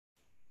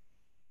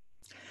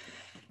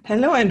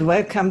Hello and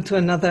welcome to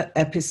another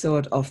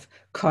episode of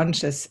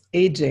Conscious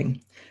Aging.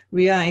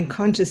 We are in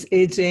Conscious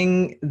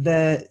Aging,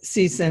 the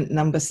season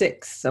number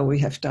 6. So we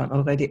have done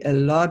already a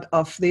lot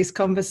of these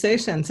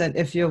conversations. And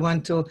if you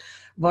want to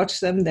watch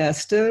them, they're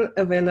still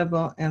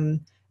available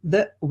on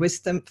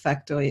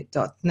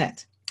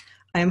thewisdomfactory.net.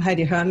 I'm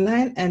Heidi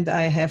Hörnlein, and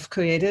I have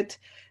created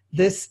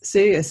this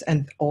series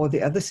and all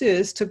the other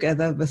series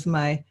together with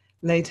my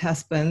late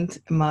husband,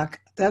 Mark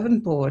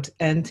Davenport.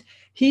 And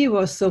he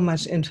was so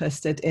much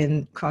interested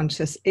in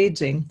conscious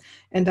aging.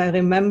 And I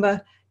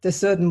remember the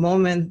certain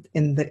moment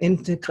in the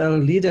Integral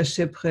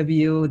Leadership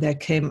Review, there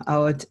came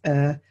out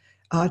an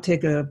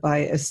article by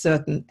a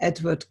certain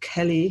Edward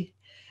Kelly,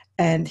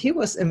 and he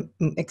was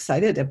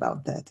excited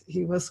about that.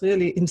 He was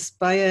really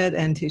inspired,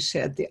 and he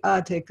shared the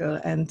article.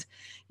 And,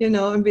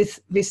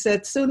 we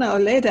said sooner or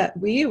later,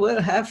 we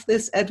will have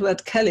this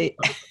Edward Kelly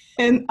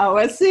in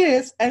our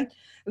series. And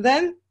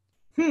then,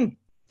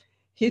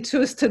 he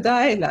chose to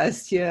die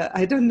last year.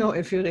 I don't know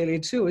if he really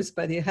chose,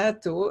 but he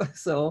had to.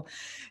 So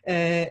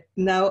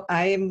now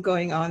I am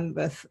going on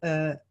with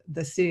the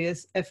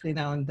series every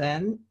now and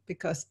then,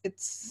 because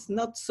it's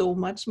not so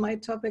much my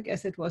topic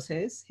as it was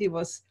his. He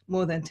was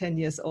more than 10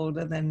 years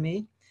older than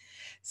me.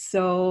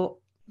 So,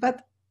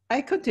 but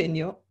I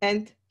continue.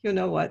 And you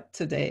know what?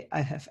 Today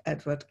I have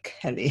Edward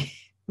Kelly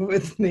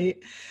with me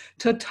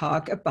to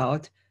talk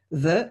about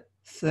the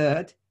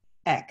third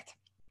act.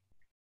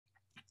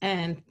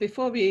 And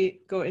before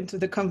we go into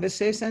the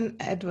conversation,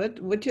 Edward,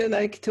 would you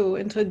like to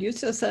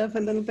introduce yourself a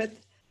little bit?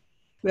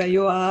 Where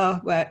you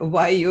are,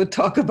 why you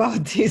talk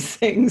about these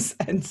things,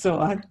 and so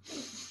on.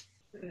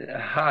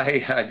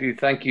 Hi, I do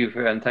thank you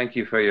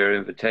for your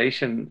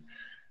invitation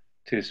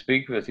to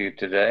speak with you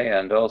today,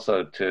 and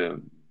also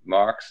to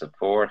Mark's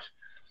support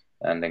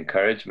and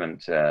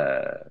encouragement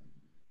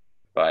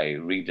by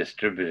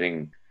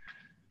redistributing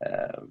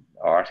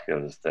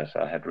articles that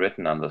I had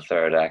written on the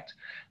third act.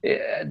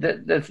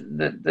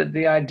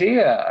 The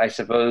idea, I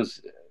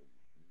suppose,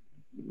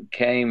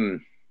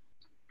 came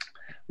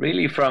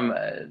really from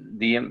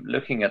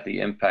looking at the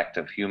impact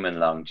of human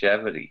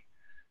longevity.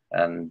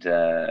 And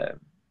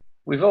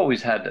we've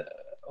always had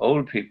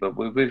old people.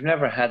 We've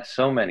never had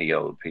so many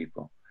old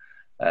people.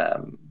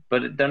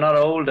 But they're not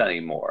old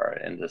anymore,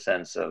 in the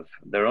sense of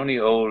they're only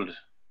old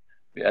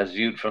as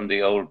viewed from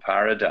the old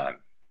paradigm.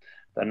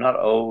 They're not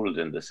old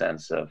in the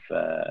sense of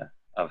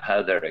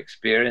how they're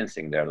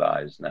experiencing their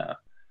lives now.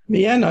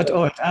 We are not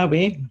old, are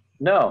we?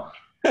 No.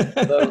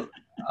 So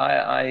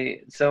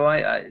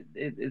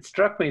it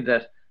struck me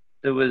that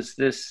there was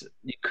this,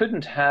 you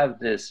couldn't have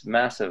this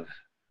massive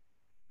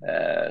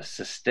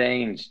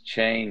sustained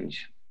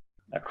change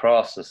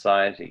across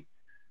society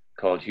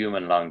called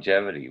human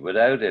longevity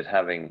without it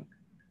having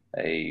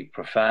a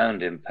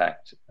profound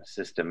impact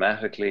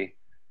systematically,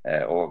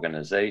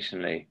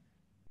 organizationally,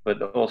 but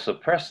also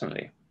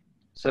personally.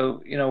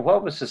 So,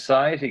 what was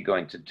society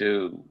going to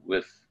do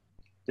with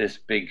this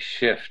big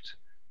shift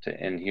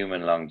in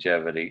human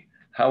longevity?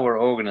 How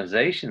were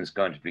organizations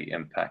going to be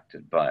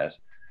impacted by it?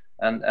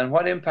 And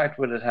what impact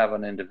would it have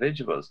on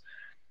individuals?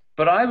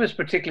 But I was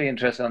particularly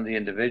interested on the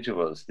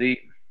individuals. The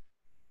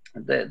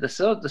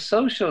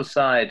social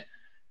side,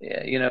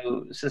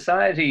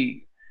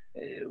 society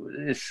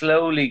is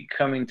slowly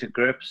coming to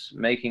grips,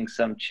 making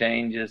some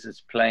changes.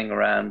 It's playing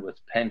around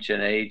with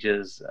pension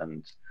ages,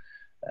 and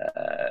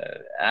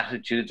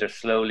attitudes are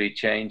slowly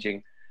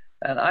changing.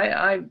 And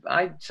I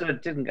sort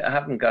of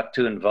haven't got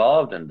too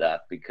involved in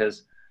that,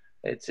 because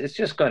it's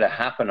just going to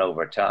happen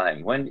over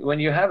time. When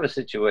you have a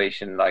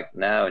situation like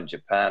now in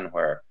Japan,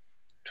 where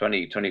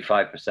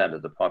 25%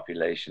 of the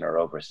population are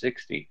over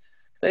 60,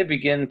 they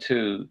begin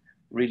to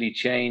really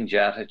change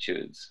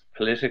attitudes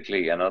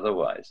politically and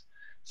otherwise.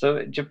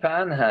 So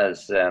Japan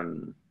has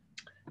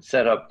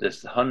set up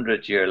this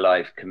 100-year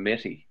life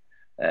committee,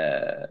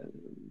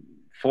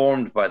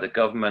 formed by the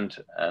government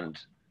and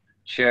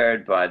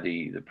chaired by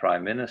the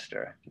prime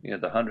minister, the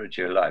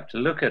 100-year life, to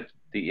look at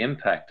the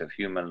impact of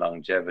human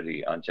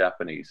longevity on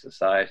Japanese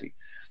society.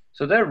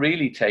 So they're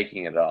really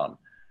taking it on.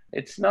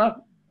 It's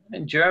not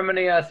in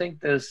Germany. I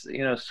think there's,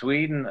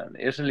 Sweden and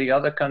Italy,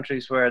 other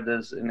countries where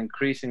there's an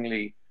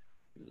increasingly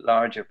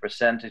larger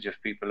percentage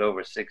of people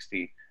over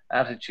 60.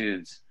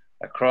 Attitudes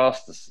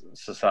across the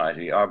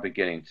society are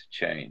beginning to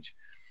change.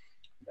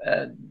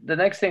 The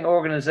next thing,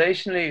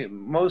 organizationally,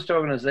 most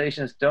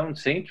organizations don't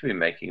seem to be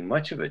making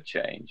much of a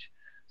change.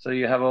 So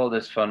you have all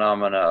this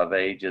phenomena of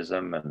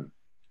ageism and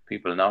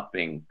people not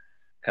being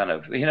kind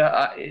of,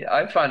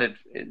 I find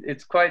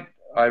it's quite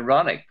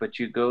ironic, but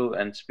you go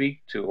and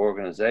speak to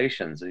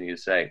organizations and you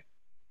say,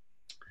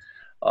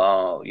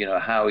 oh,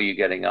 how are you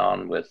getting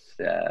on with,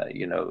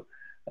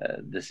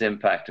 this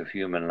impact of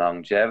human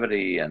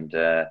longevity? And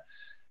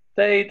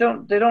they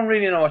don't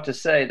really know what to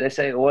say. They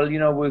say, well,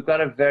 we've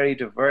got a very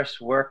diverse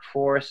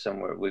workforce,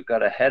 and we've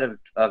got a head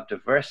of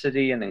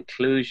diversity and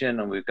inclusion,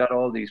 and we've got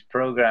all these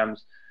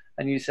programs.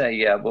 And you say,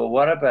 yeah, well,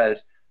 what about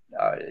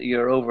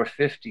your over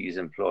 50s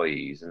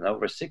employees and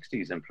over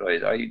 60s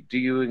employees? Do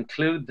you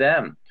include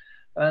them?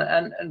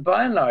 And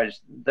by and large,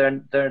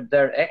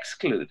 they're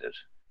excluded.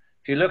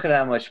 if you look at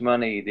how much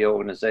money the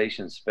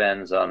organization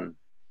spends on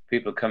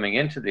people coming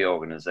into the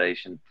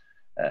organization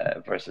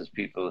versus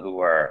people who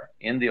are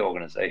in the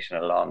organization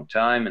a long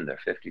time in their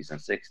 50s and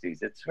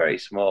 60s, it's very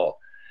small.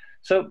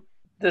 So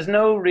there's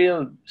no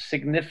real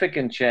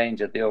significant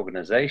change at the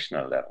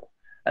organizational level.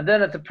 And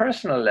then at the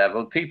personal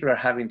level, people are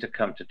having to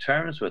come to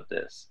terms with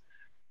this.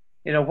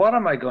 What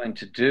am I going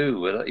to do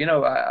with,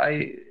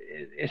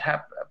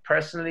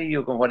 personally,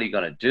 you're going, what are you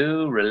going to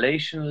do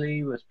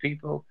relationally with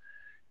people?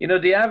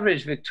 The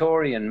average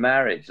Victorian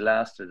marriage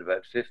lasted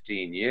about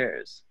 15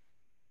 years.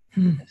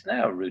 It's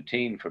now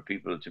routine for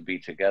people to be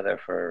together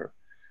for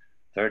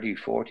 30,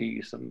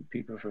 40, some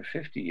people for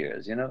 50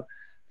 years.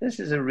 This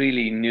is a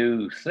really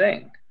new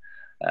thing.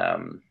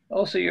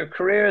 Also, your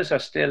careers are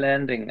still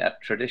ending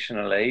at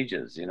traditional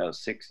ages,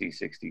 60,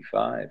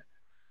 65.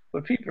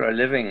 But people are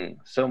living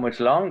so much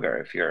longer.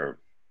 If you're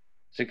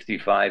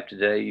 65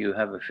 today, you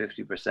have a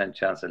 50%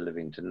 chance of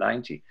living to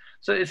 90.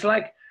 So it's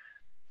like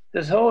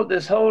this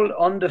whole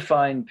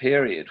undefined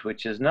period,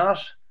 which is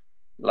not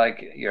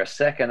like your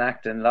second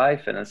act in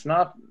life, and it's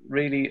not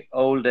really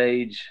old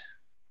age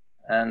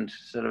and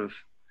sort of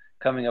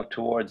coming up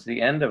towards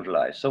the end of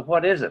life. So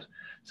what is it?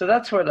 So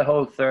that's where the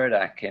whole third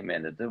act came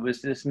in. There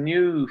was this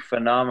new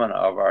phenomenon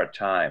of our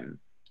time,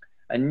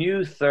 a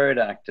new third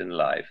act in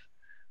life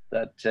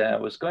that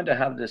was going to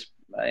have this,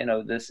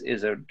 this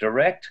is a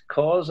direct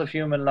cause of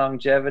human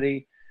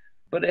longevity,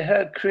 but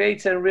it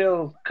creates a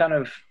real kind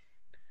of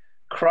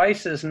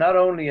crisis, not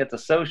only at the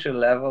social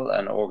level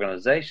and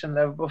organization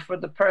level, but for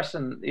the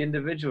person, the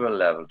individual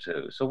level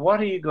too. So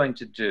what are you going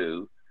to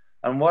do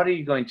and what are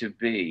you going to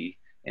be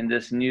in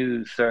this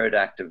new third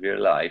act of your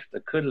life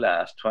that could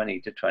last 20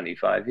 to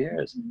 25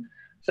 years?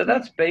 So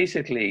that's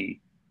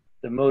basically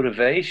the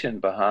motivation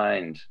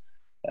behind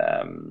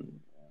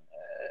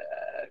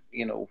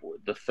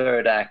the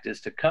third act,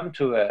 is to come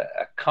to a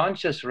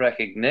conscious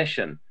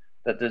recognition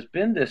that there's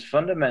been this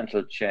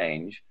fundamental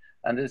change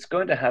and it's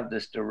going to have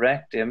this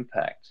direct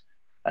impact.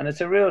 And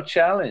it's a real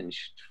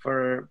challenge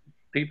for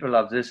people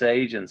of this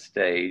age and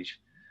stage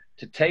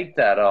to take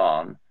that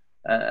on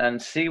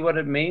and see what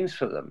it means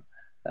for them.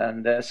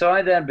 And so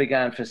I then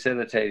began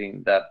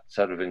facilitating that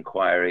sort of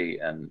inquiry,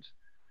 and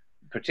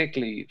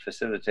particularly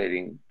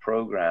facilitating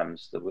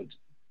programs that would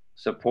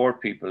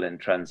support people in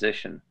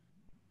transition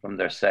from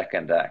their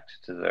second act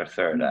to their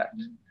third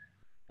act.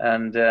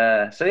 And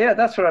so, yeah,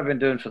 that's what I've been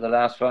doing for the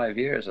last 5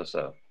 years or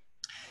so.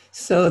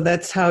 So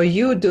that's how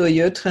you do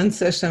your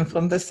transition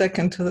from the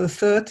second to the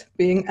third,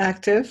 being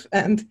active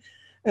and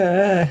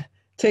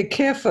take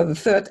care for the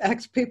third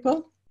act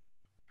people?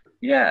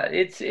 Yeah,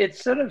 it's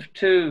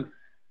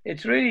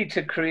really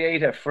to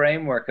create a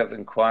framework of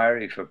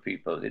inquiry for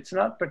people. It's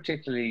not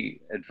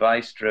particularly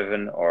advice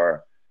driven,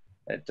 or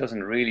it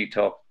doesn't really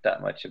talk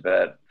that much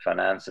about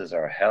finances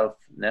or health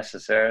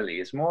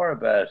necessarily. It's more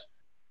about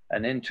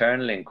an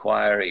internal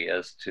inquiry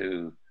as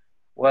to,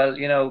 well,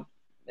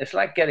 it's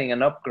like getting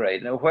an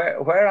upgrade.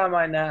 Where am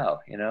I now?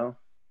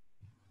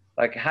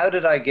 Like, how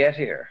did I get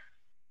here?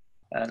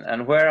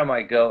 And where am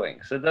I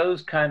going? So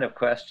those kind of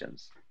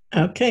questions.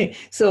 Okay,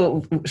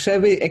 so shall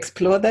we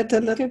explore that a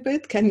little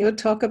bit? Can you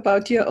talk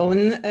about your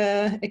own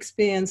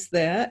experience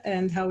there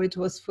and how it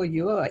was for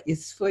you, or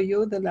is for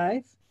you, the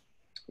life?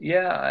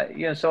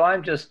 Yeah, so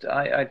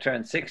I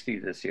turned 60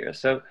 this year.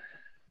 So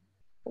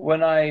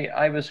when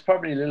I was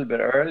probably a little bit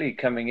early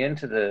coming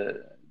into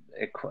the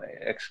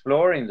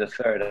exploring the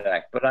third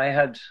act, but I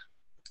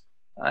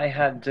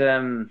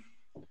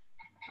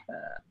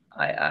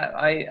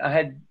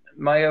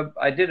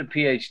did a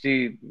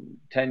PhD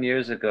 10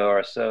 years ago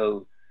or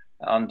so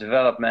on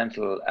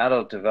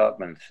adult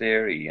development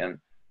theory and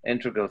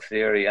integral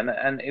theory,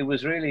 and it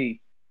was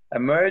really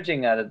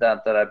emerging out of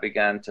that I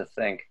began to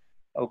think,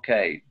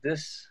 okay,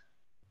 this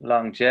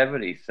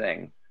longevity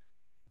thing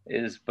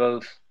is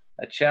both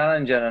a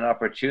challenge and an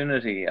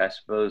opportunity, I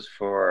suppose,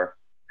 for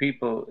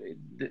people.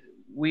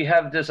 We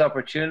have this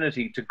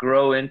opportunity to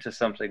grow into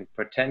something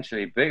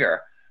potentially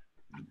bigger,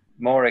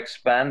 more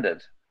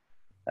expanded,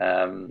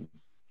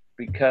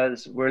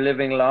 because we're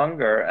living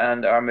longer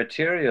and our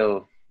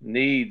material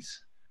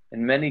needs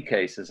in many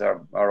cases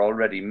are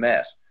already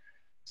met.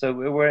 So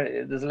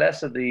there's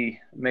less of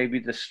maybe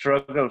the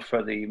struggle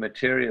for the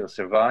material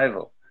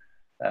survival,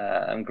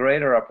 and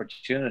greater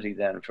opportunity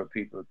then for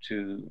people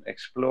to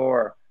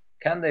explore,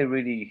 can they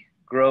really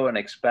grow and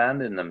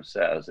expand in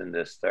themselves in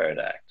this third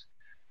act?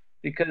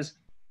 Because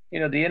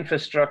the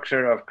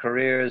infrastructure of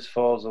careers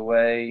falls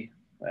away,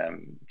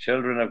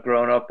 children have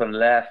grown up and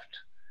left,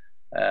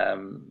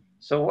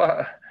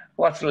 so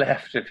what's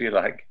left, if you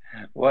like?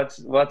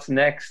 What's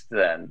next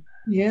then?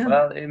 Yeah.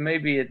 Well,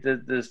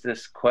 there's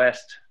this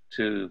quest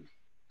to,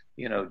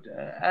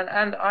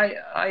 and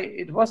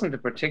it wasn't a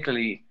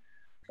particularly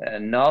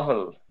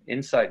novel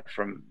insight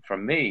from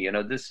me.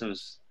 This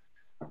was,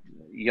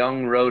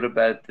 Jung wrote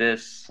about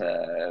this.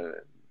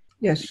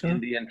 Yes, sure. The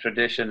Indian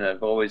tradition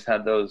have always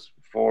had those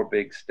 4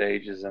 big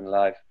stages in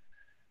life.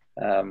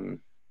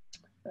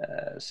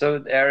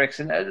 So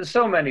Erickson,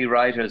 so many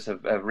writers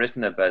have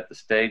written about the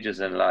stages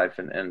in life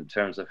in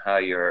terms of how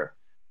your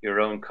your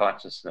own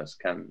consciousness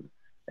can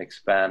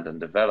expand and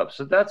develop.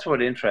 So that's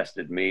what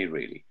interested me,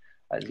 really.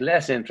 I was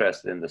less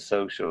interested in the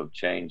social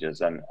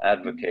changes and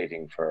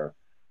advocating for,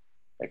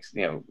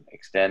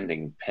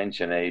 extending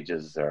pension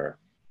ages or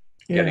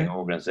getting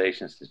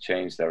organizations to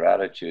change their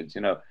attitudes.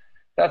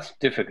 That's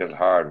difficult,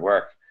 hard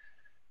work.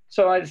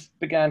 So I just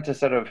began to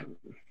sort of,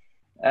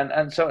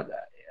 and so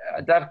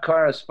that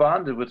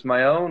corresponded with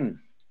my own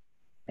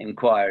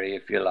inquiry,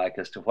 if you like,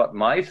 as to what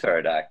my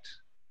third act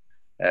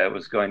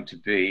was going to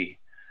be.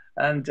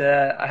 And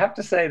I have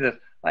to say that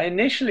I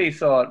initially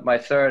thought my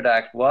third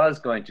act was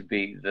going to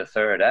be the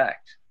third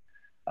act.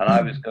 And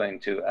I was going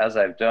to, as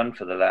I've done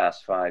for the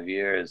last 5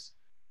 years,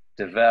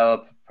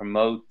 develop,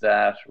 promote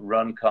that,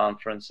 run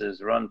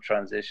conferences, run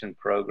transition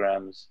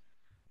programs,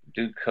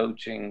 do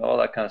coaching, all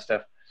that kind of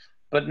stuff.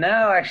 But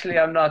now actually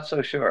I'm not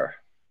so sure.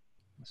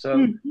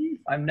 So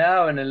I'm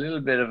now in a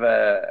little bit of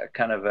a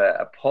kind of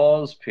a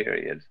pause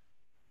period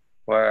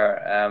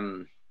where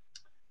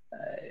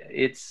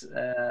it's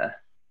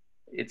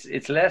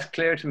less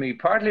clear to me,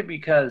 partly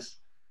because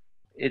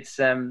it's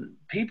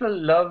people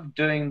love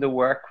doing the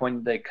work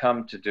when they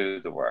come to do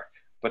the work,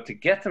 but to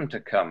get them to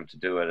come to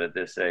do it at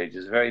this age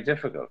is very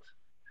difficult.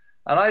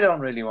 And I don't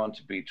really want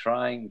to be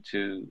trying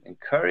to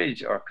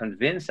encourage or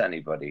convince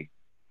anybody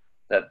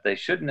that they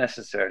should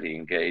necessarily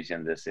engage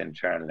in this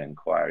internal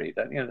inquiry.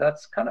 That,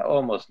 that's kind of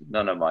almost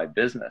none of my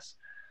business.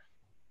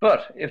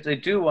 But if they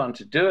do want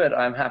to do it,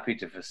 I'm happy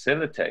to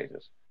facilitate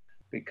it,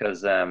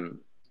 because I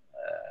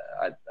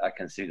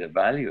can see the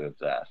value of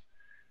that.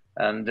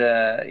 And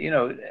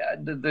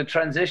the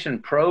transition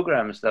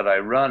programs that I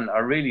run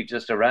are really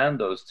just around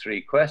those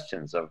three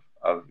questions of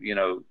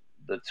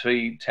the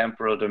three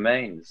temporal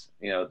domains,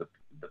 the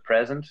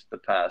present, the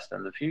past,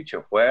 and the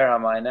future. Where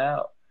am I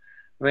now?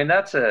 I mean,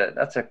 that's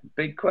a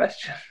big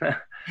question.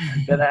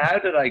 Then how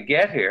did I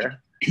get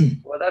here?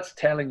 Well, that's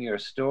telling your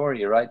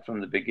story right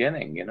from the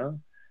beginning,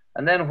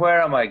 And then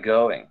where am I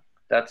going?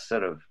 That's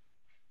sort of,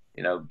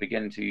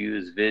 begin to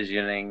use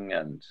visioning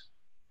and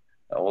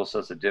all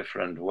sorts of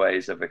different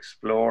ways of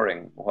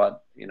exploring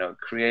what,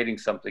 creating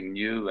something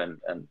new and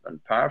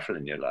powerful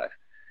in your life.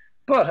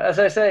 But as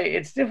I say,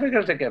 it's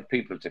difficult to get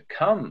people to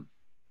come.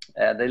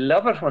 They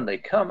love it when they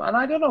come. And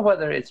I don't know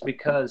whether it's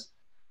because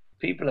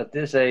people at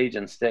this age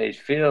and stage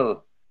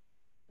feel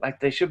like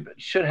they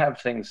should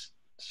have things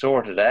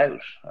sorted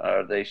out,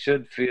 or they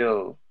should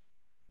feel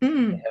they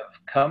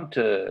have come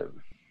to,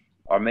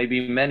 or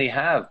maybe many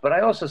have, but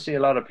I also see a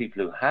lot of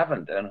people who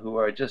haven't and who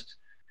are just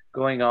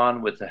going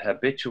on with the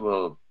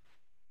habitual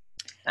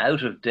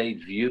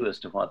out-of-date view as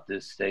to what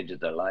this stage of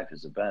their life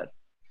is about.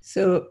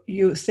 So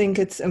you think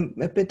it's a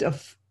bit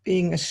of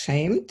being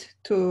ashamed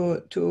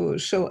to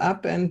show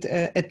up and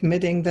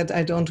admitting that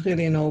I don't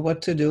really know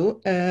what to do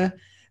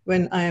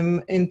when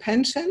I'm in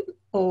pension,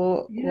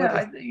 or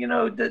yeah,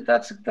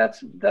 that's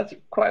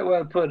quite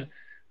well put,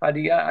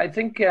 Heidi. I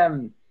think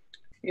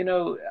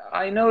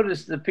I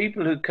notice the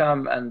people who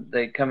come and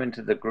they come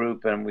into the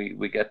group and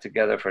we get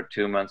together for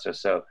 2 months or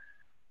so,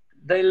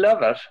 they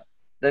love it.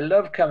 They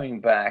love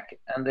coming back,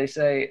 and they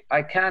say,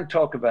 I can't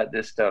talk about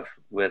this stuff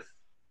with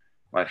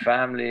my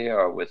family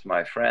or with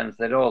my friends.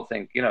 They'd all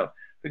think,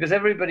 because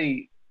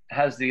everybody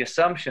has the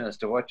assumption as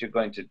to what you're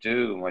going to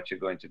do and what you're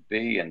going to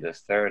be in this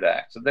third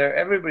act. So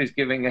everybody's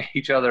giving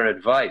each other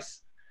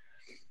advice.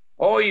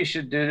 Oh, you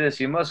should do this.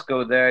 You must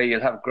go there.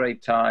 You'll have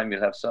great time.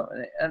 You'll have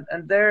something.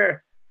 And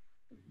they're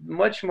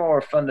much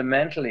more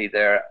fundamentally,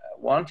 they're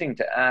wanting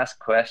to ask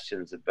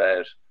questions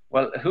about,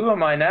 well, who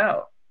am I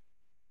now?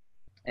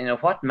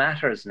 What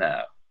matters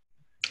now?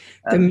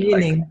 The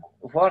meaning.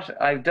 What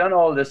I've done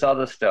all this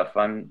other stuff.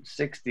 I'm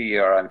 60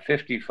 or I'm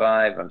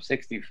 55, I'm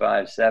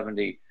 65,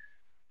 70.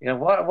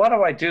 What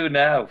do I do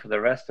now for the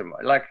rest of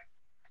my life?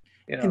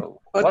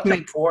 What's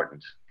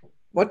important?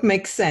 What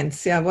makes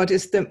sense? Yeah.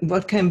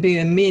 What can be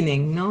a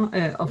meaning,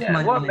 of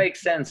my what life?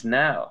 Makes sense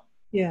now?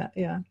 Yeah.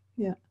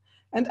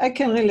 And I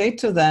can relate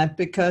to that,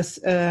 because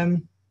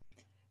when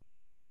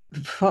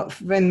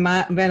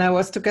I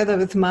was together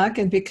with Mark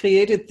and we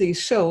created these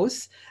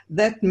shows,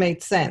 that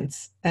made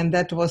sense, and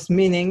that was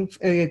meaning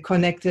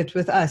connected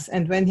with us.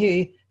 And when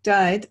he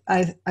died,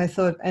 I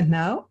thought, and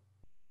now?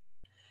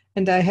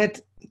 And I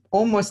had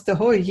almost the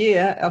whole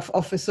year of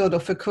a sort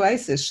of a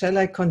crisis. Shall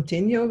I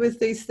continue with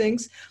these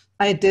things?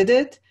 I did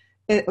it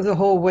the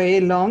whole way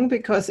long,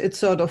 because it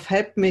sort of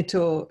helped me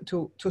to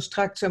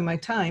structure my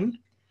time.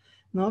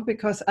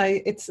 Because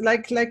it's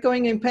like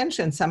going in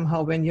pension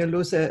somehow when you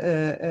lose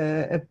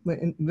a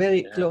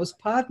very close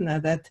partner,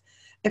 that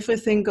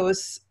everything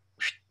goes,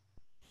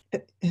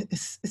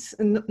 it's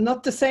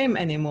not the same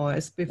anymore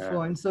as before.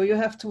 Yeah. And so you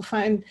have to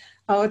find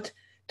out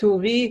to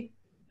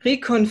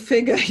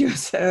reconfigure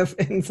yourself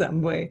in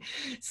some way.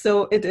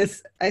 So it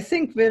is, I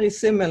think, very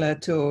similar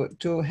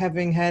to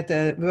having had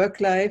a work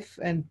life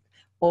and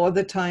all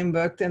the time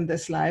worked in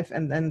this life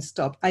and then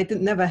stopped. I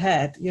never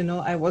had,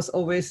 I was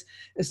always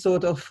a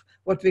sort of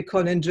what we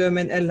call in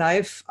German a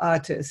life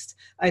artist.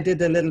 I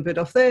did a little bit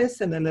of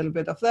this and a little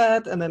bit of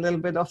that and a little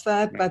bit of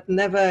that, but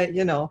never,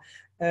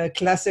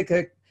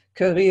 classical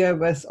career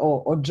with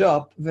or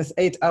job with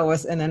 8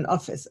 hours in an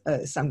office,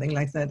 something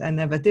like that. I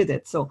never did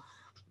it. So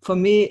for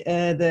me,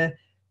 the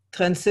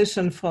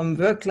transition from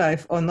work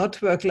life or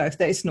not work life,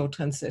 there is no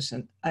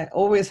transition. I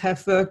always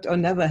have worked or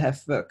never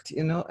have worked,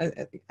 you know.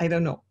 I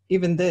don't know.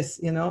 Even this,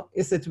 you know,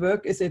 is it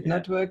work? Is it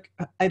not work?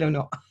 I don't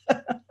know.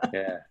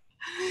 Yeah.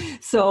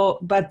 So,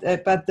 but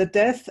the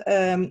death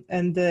and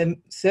the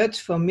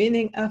search for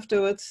meaning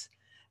afterwards,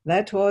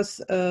 that was,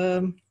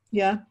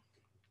 yeah.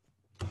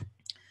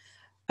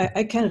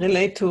 I can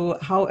relate to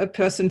how a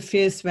person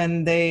feels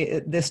when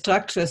the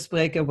structures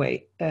break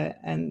away,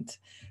 and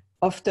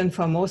often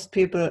for most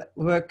people,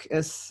 work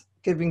is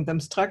giving them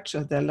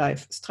structure, their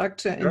life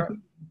structure. Sure.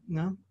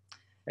 No?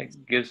 It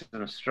gives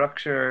them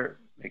structure.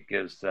 It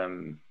gives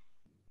them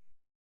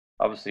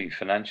obviously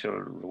financial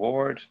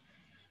reward.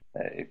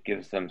 It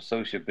gives them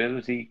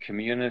sociability,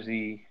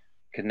 community,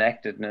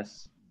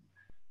 connectedness,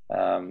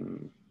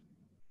 and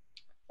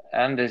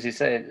as you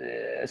say,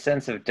 a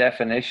sense of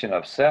definition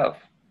of self.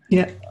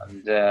 Yeah.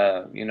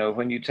 And you know,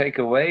 when you take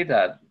away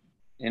that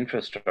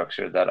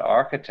infrastructure, that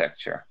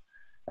architecture,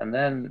 and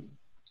then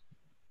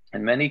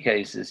in many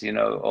cases, you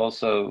know,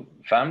 also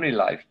family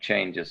life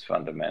changes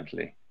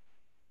fundamentally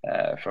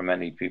for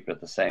many people at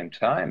the same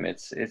time.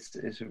 It's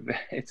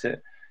a,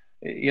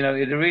 you know,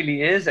 it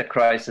really is a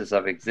crisis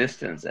of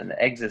existence, an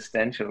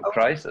existential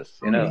crisis,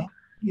 you know.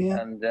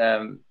 Yeah.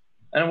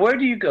 And where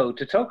do you go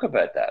to talk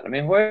about that? I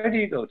mean, where do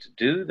you go to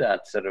do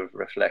that sort of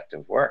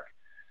reflective work?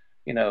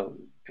 You know,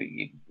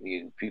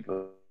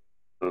 people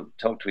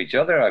talk to each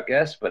other, I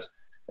guess, but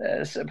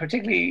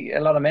particularly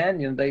a lot of men,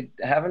 you know, they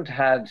haven't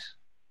had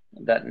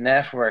that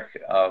network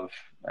of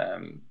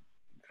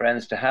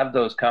friends to have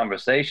those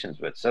conversations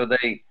with. So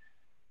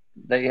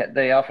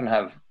they often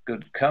have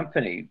good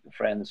company,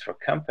 friends for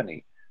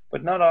company,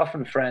 but not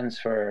often friends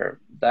for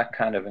that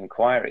kind of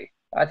inquiry.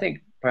 I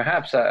think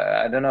perhaps,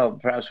 I don't know,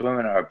 perhaps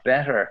women are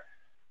better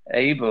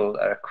able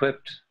or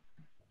equipped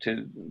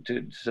to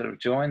sort of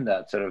join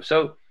that sort of.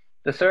 So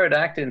the third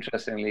act,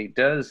 interestingly,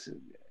 does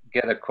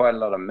get quite a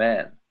lot of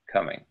men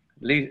coming,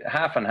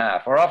 half and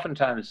half, or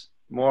oftentimes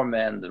more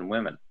men than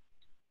women.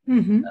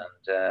 Mm-hmm.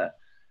 And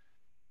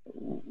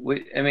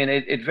I mean,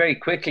 it very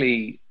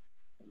quickly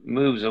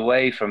moves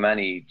away from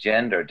any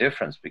gender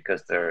difference,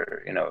 because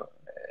they're, you know,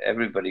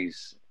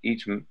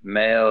 each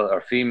male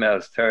or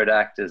female's third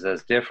act is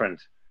as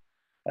different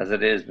as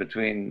it is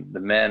between the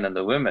men and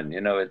the women.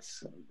 You know, it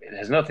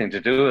has nothing to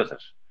do with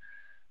it.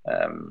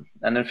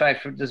 And in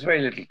fact, there's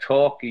very little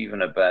talk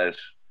even about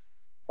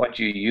what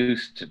you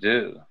used to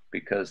do,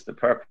 because the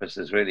purpose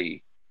is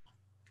really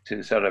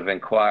to sort of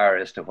inquire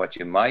as to what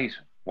you might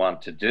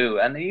want to do,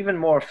 and even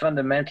more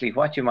fundamentally,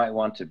 what you might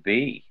want to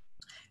be.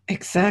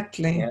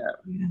 Exactly. Yeah.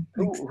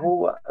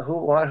 What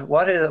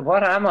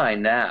am I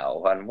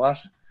now, and what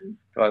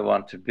do I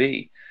want to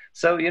be?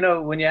 So, you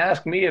know, when you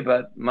ask me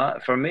about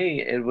for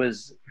me, it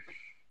was,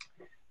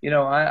 you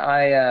know,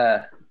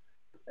 I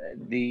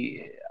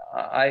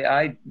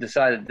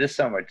decided this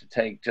summer to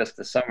take just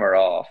the summer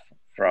off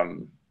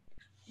from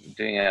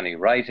doing any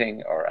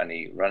writing or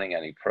running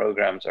any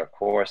programs or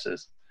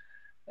courses,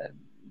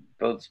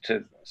 both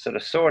to sort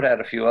of sort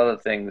out a few other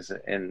things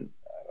in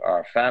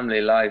our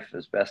family life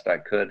as best I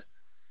could,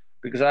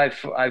 because I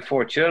have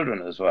 4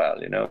 children as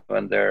well, you know,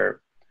 and they're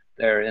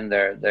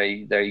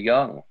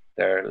young,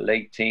 they're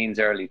late teens,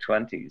 early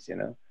 20s, you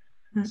know,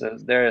 so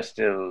they're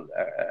still.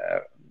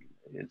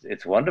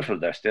 It's wonderful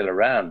they're still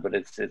around, but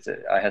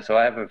I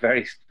have a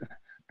very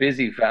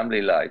busy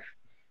family life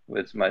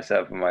with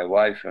myself and my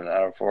wife and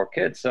our 4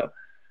 kids. So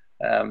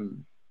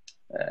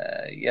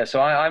yeah, so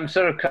I'm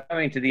sort of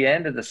coming to the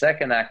end of the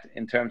second act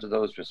in terms of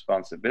those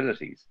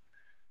responsibilities,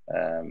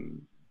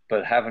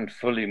 but haven't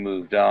fully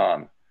moved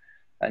on.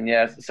 And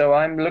yes, so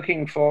I'm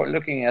looking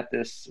at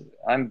this.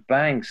 I'm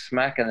bang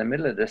smack in the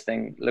middle of this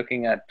thing,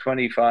 looking at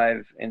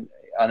 25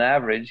 on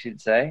average, you'd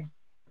say,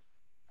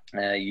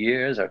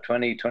 years, or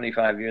 20,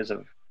 25 years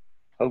of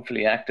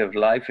hopefully active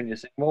life. And you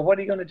say, well, what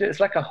are you going to do?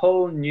 It's like a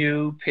whole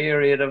new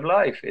period of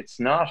life. It's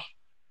not,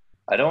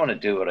 I don't want to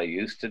do what I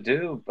used to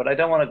do, but I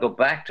don't want to go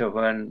back to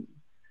when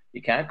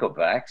you can't go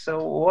back.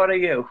 So what are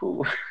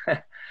you?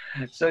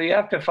 So you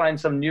have to find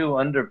some new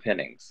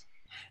underpinnings.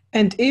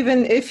 And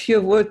even if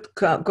you would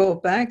go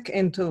back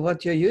into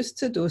what you used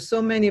to do,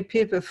 so many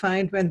people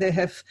find when they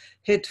have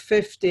hit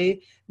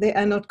 50, they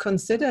are not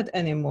considered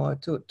anymore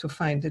to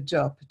find a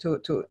job.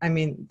 I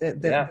mean,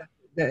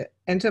 the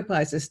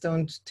enterprises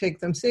don't take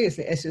them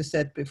seriously, as you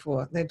said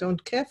before. They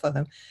don't care for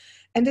them.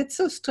 And it's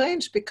so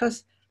strange,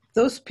 because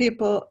those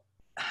people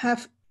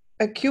have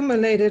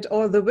accumulated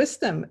all the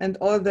wisdom and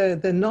all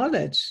the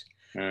knowledge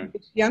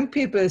which young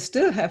people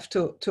still have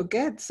to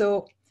get.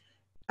 So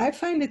I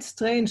find it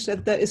strange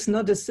that there is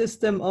not a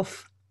system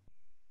of,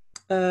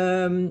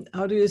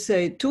 how do you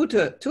say,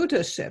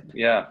 tutorship.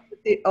 Yeah.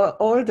 The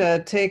older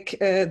take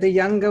the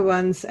younger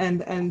ones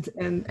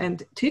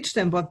and teach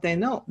them what they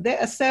know. There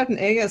are certain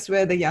areas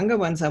where the younger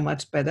ones are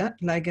much better,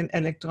 like in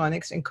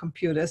electronics and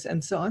computers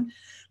and so on.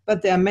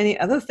 But there are many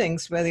other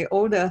things where the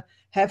older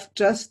have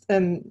just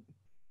a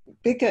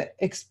bigger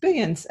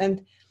experience.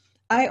 And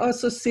I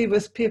also see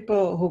with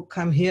people who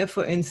come here,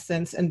 for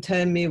instance, and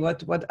tell me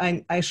what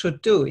I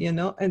should do, you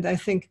know, and I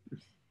think,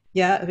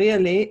 yeah,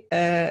 really,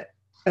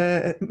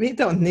 we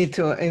don't need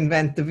to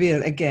invent the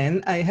wheel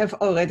again. I have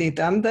already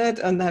done that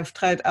and I've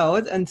tried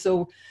out. And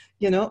so,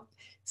 you know,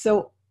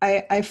 so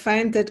I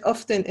find that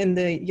often in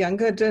the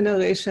younger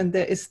generation,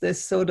 there is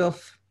this sort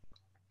of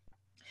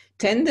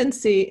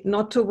tendency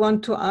not to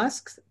want to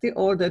ask the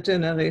older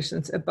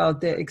generations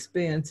about their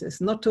experiences,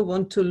 not to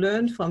want to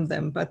learn from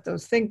them, but to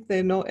think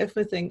they know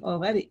everything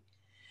already.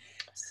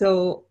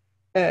 So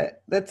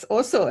that's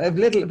also a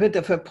little bit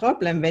of a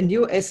problem when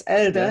you as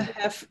elder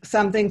have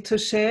something to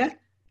share.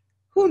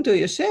 Whom do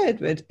you share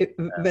it with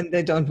when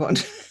they don't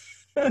want?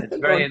 It's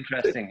very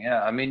interesting.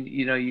 Yeah, I mean,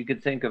 you know, you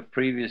could think of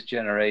previous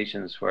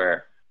generations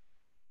where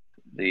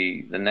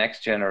the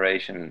next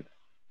generation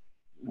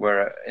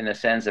were, in a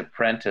sense,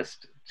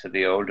 apprenticed to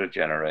the older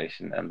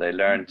generation, and they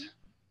learned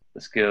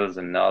the skills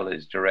and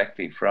knowledge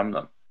directly from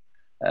them.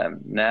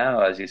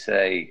 Now, as you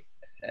say,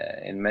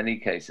 in many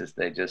cases,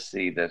 they just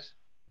see that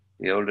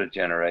the older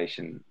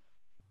generation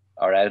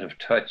are out of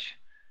touch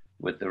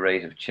with the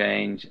rate of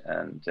change,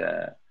 and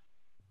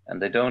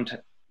they don't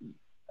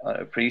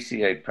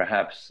appreciate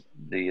perhaps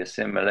the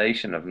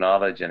assimilation of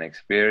knowledge and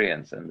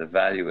experience and the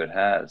value it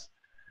has.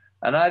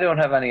 And I don't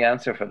have any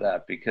answer for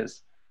that,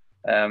 because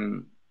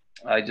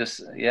I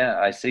just,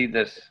 I see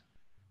that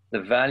the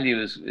value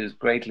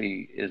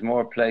is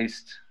more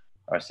placed,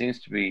 or seems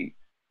to be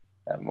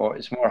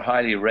it's more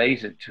highly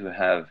rated to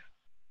have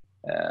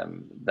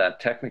that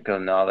technical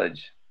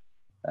knowledge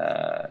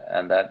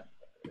and that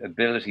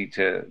ability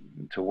to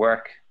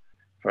work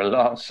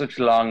for such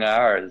long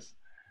hours,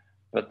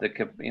 but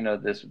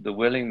the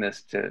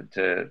willingness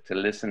to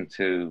listen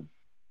to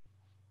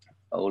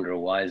older,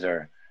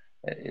 wiser,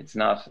 it's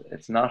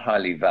not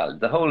highly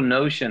valued. The whole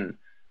notion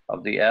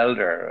of the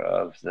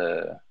elder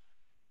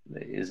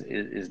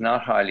is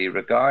not highly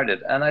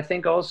regarded, and I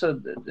think also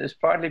it's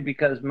partly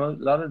because a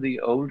lot of the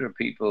older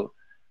people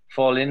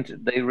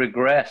they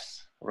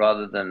regress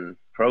rather than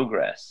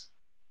progress.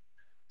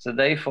 So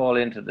they fall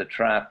into the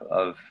trap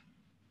of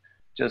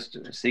just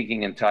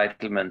seeking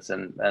entitlements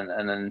and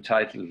an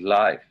entitled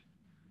life.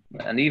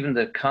 And even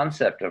the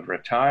concept of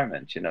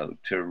retirement, you know,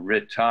 to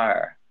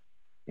retire,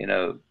 you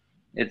know,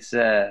 it's,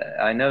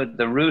 I know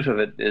the root of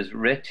it is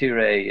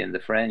retirer in the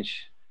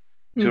French,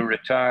 to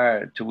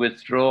retire, to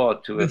withdraw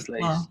to a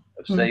place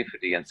of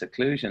safety and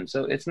seclusion.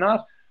 So it's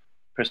not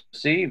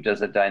perceived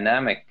as a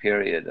dynamic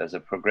period, as a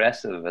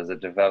progressive, as a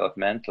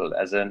developmental,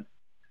 as an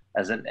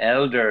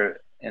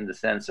elder in the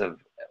sense of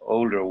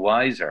older,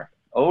 wiser.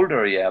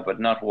 Older, yeah, but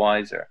not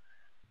wiser.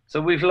 So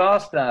we've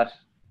lost that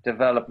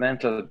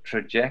developmental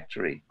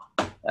trajectory.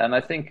 And I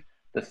think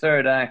the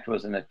third act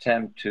was an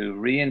attempt to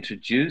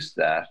reintroduce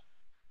that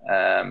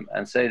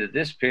and say that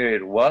this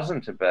period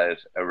wasn't about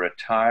a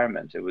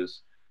retirement. It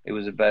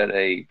was about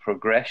a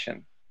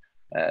progression,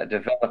 a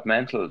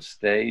developmental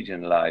stage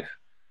in life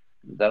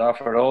that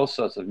offered all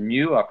sorts of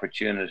new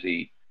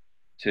opportunity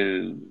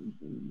to,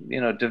 you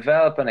know,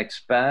 develop and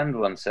expand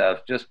oneself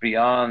just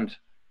beyond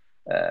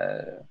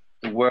the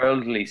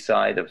worldly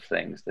side of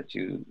things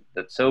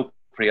that so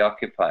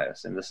preoccupy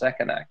us in the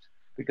second act.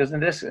 Because in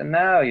this, and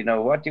now, you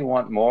know, what do you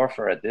want more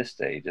for at this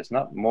stage? It's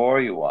not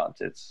more you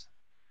want, it's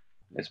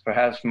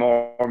perhaps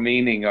more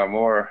meaning, or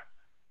more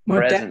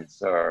presence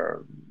depth,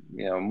 or,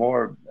 you know,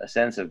 more a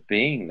sense of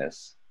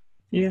beingness.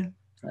 Yeah.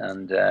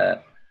 And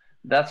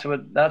that's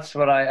what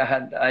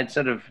I'd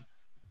sort of,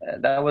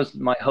 that was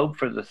my hope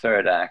for the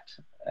third act,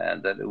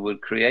 and that it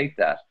would create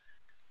that.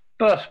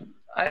 But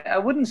I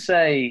wouldn't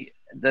say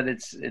that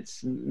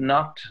it's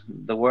knocked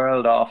the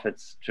world off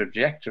its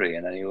trajectory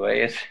in any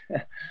way.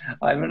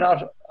 I'm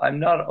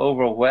not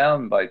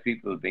overwhelmed by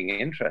people being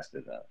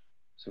interested in it,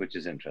 which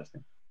is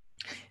interesting.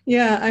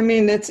 Yeah, I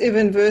mean, it's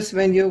even worse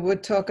when you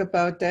would talk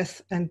about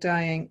death and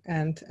dying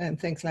and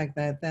things like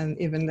that, then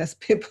even less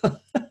people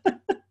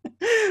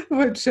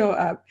would show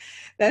up.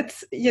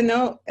 That's, you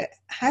know,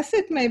 has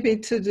it maybe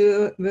to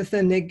do with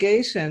the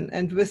negation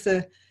and with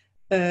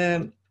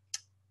the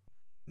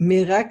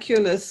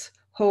miraculous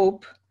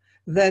hope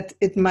that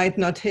it might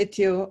not hit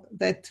you,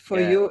 that for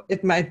you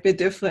it might be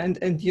different,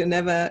 and you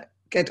never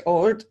get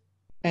old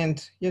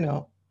and, you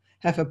know,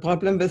 have a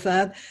problem with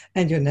that,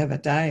 and you never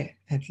die,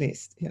 at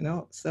least, you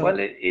know. So well,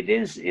 it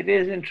is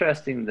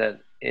interesting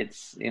that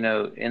it's, you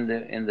know, in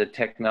the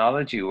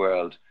technology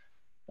world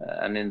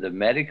and in the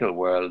medical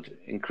world,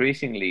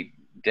 increasingly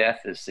death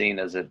is seen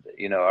as a,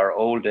 you know, our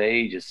old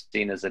age is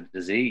seen as a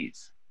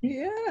disease.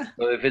 Yeah.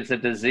 So if it's a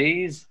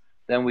disease,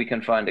 then we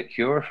can find a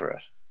cure for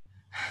it.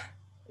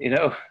 You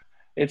know,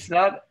 it's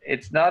not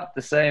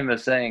the same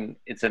as saying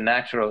it's a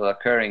natural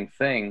occurring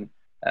thing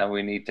and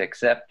we need to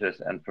accept it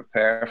and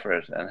prepare for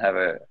it and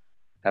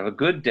have a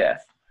good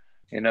death.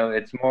 You know,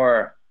 it's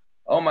more,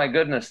 oh my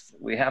goodness,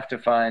 we have to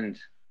find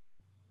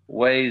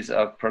ways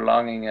of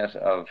prolonging it,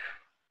 of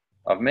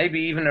maybe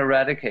even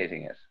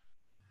eradicating it,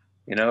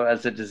 you know,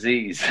 as a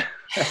disease.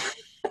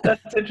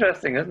 That's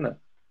interesting, isn't it?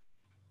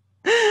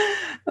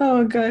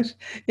 Oh gosh,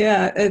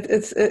 yeah.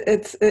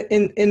 It's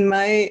in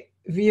my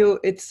view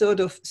it's sort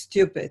of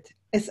stupid.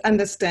 It's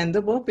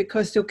understandable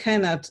because you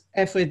cannot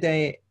every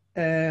day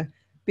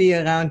be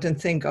around and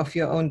think of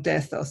your own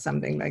death or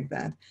something like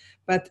that.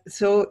 But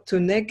so to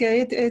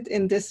negate it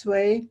in this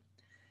way,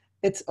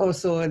 it's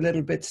also a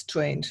little bit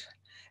strange.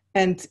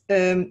 And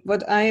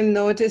what I am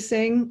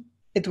noticing,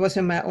 it was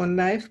in my own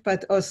life,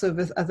 but also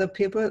with other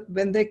people,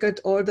 when they get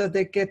older,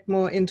 they get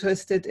more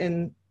interested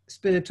in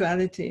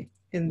spirituality,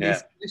 in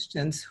these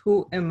questions.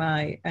 Who am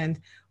I and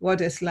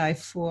what is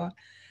life for?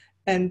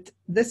 And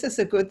this is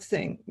a good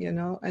thing, you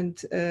know. And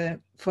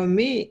for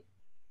me,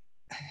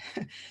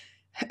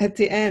 at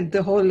the end,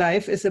 the whole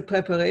life is a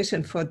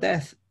preparation for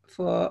death,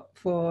 for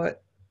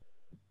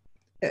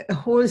a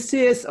whole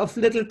series of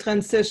little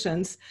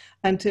transitions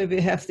until we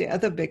have the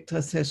other big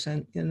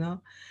transition, you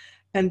know.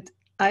 And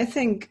I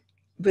think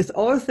with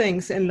all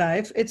things in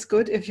life, it's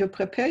good if you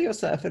prepare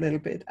yourself a little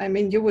bit. I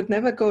mean, you would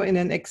never go in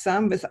an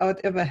exam without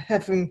ever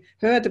having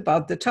heard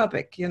about the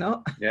topic, you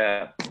know.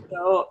 Yeah.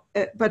 So,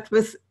 but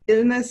with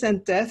illness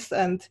and death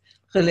and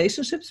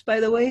relationships, by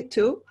the way,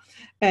 too,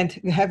 and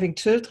having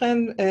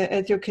children,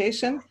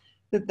 education,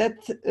 that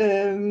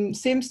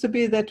seems to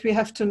be that we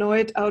have to know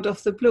it out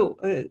of the blue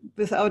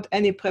without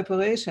any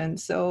preparation.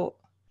 So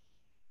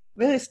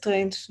very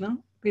strange, no?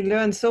 We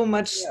learn so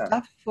much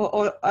stuff for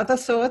all other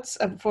sorts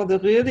and for the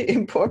really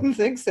important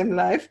things in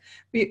life.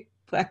 We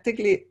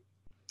practically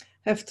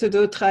have to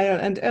do trial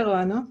and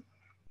error, no?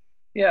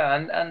 Yeah,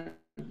 and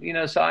you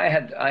know, so I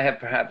had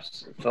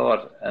perhaps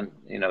thought, and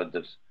you know,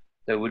 that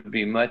there would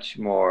be much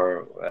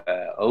more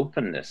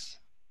openness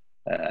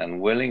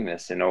and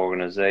willingness in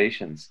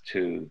organizations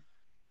to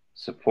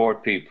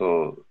support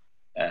people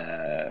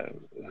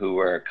who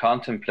were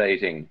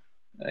contemplating,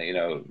 you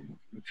know,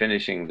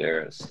 finishing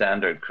their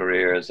standard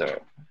careers,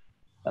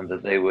 and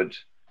that they would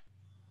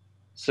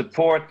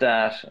support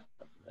that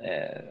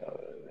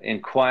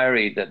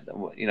inquiry, that,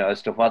 you know,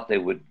 as to what they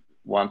would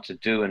want to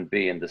do and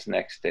be in this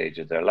next stage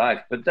of their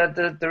life. But that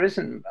there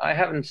isn't, I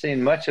haven't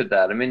seen much of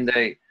that. I mean,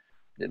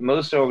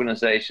 most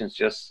organizations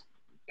just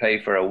pay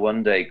for a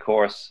one-day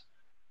course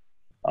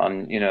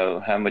on, you know,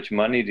 how much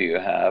money do you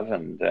have,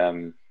 and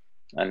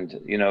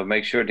you know,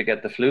 make sure to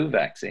get the flu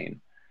vaccine,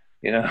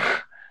 you know.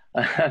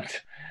 And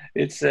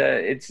it's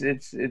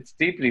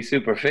deeply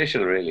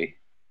superficial, really.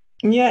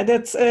 Yeah,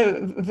 that's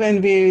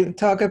when we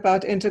talk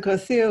about integral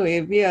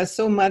theory, we are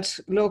so much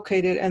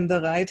located in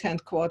the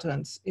right-hand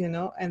quadrants, you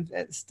know, and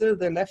still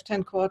the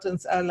left-hand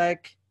quadrants are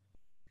like,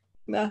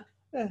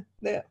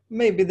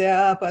 maybe they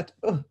are, but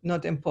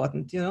not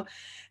important, you know.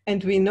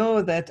 And we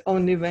know that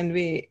only when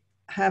we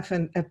have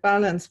a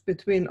balance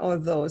between all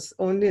those,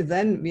 only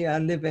then we are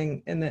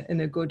living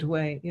in a good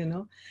way, you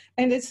know.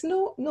 And it's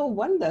no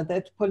wonder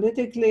that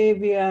politically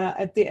we are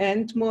at the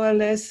end, more or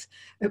less,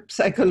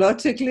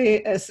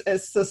 psychologically as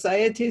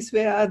societies,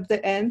 we are at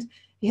the end.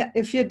 Yeah,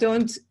 if you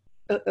don't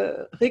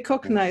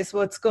recognize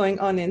what's going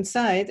on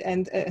inside,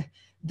 and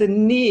the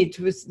need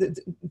with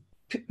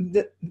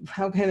the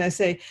how can I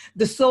say,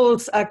 the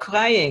souls are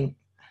crying.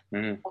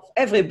 Mm-hmm. Of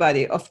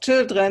everybody, of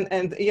children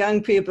and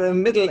young people,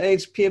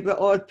 middle-aged people,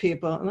 old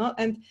people, no?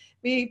 And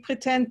we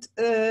pretend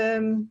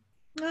we're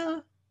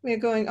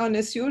going on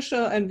as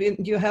usual, and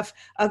you have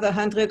other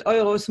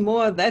 €100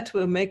 more, that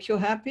will make you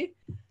happy.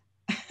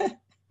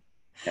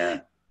 Yeah.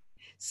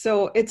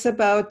 So it's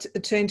about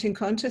changing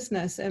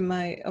consciousness, in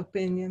my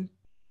opinion.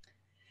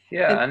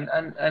 Yeah,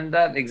 and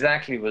that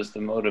exactly was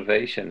the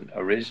motivation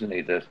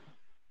originally, that,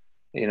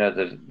 you know,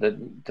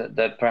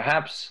 that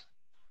perhaps,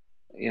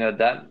 you know,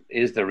 that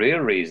is the real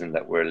reason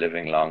that we're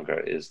living longer,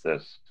 is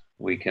that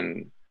we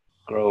can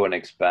grow and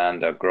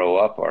expand, or grow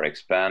up or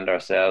expand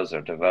ourselves,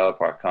 or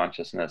develop our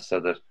consciousness, so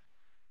that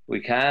we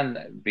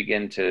can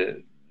begin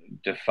to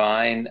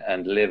define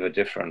and live a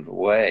different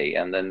way.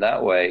 And then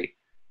that way,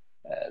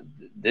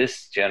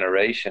 this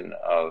generation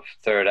of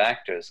third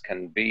actors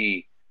can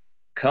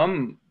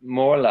become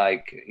more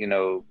like, you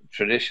know,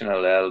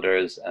 traditional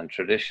elders and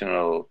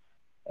traditional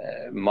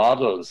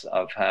models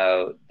of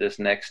how this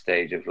next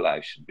stage of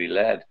life should be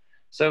led.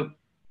 So,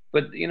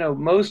 but, you know,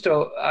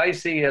 I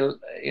see,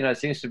 you know, it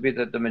seems to be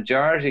that the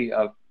majority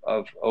of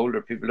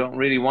older people don't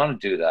really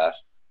want to do that.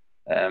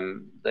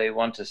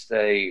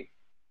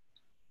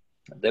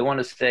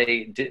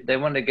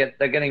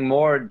 They're getting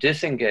more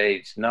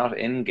disengaged, not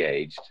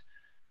engaged,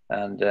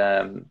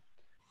 and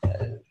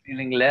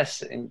feeling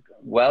less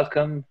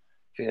welcome,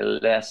 feel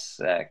less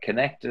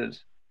connected.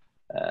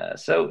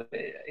 So,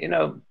 you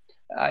know,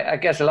 I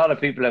guess a lot of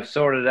people have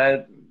sorted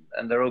out,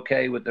 and they're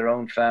okay with their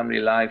own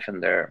family life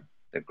and their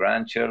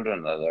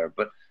grandchildren are there.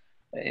 But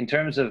in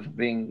terms of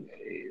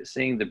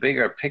seeing the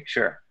bigger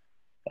picture,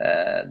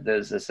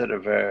 there's a sort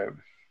of a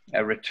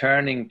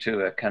returning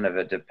to a kind of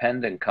a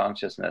dependent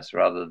consciousness,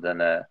 rather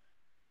than a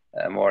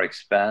more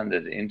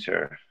expanded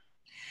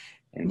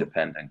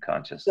independent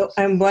consciousness. So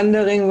I'm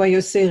wondering why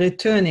you say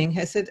returning.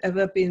 Has it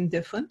ever been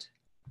different?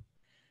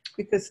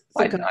 Because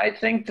I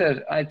think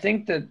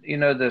that you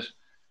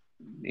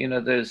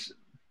know, there's,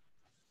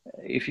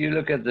 if you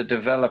look at the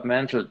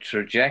developmental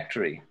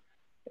trajectory,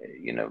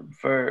 you know,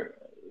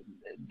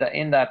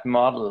 in that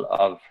model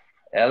of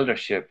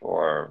eldership,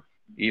 or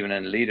even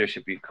in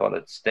leadership, you call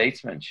it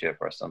statesmanship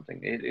or something.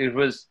 It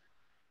was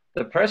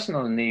the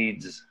personal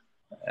needs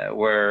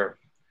were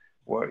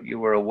you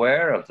were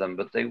aware of them,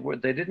 but they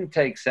didn't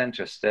take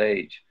center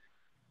stage.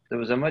 There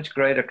was a much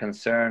greater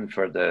concern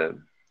for the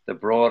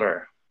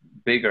broader,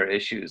 bigger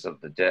issues of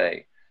the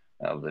day,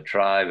 of the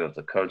tribe, of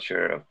the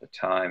culture, of the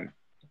time,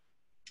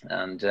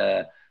 and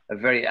a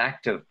very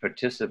active,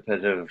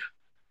 participative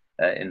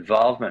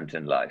involvement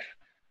in life,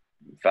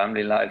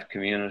 family life,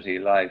 community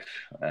life,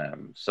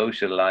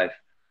 social life.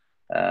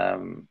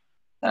 And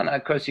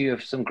of course, you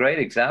have some great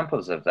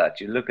examples of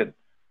that. You look at,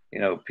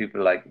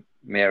 people like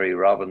Mary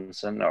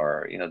Robinson,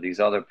 or, these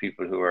other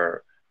people who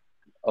are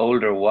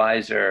older,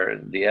 wiser,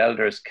 the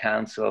Elders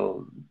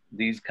Council,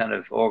 these kind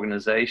of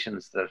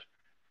organizations that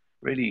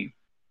really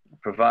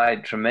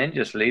provide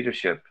tremendous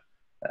leadership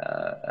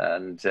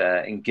and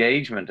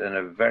engagement in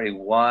a very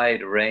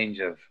wide range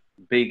of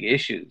big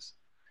issues.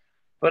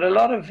 But a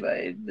lot of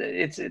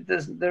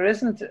there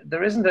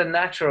isn't a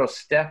natural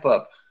step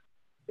up.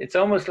 It's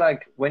almost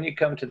like when you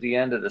come to the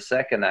end of the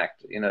second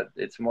act,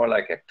 it's more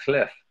like a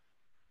cliff,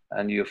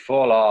 and you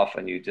fall off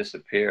and you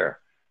disappear.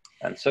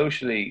 And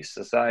socially,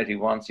 society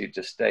wants you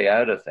to stay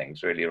out of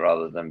things, really,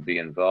 rather than be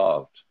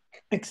involved.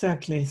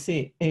 Exactly.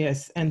 See,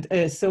 yes. And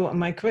so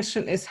my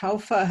question is, how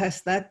far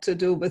has that to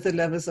do with the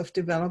levels of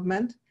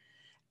development?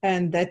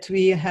 And that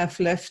we have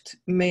left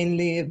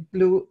mainly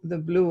the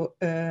blue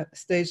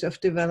stage of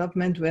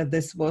development, where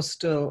this was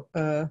still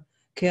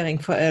caring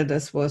for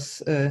elders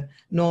was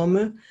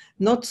normal.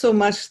 Not so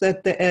much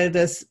that the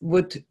elders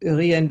would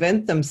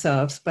reinvent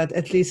themselves, but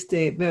at least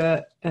they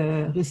were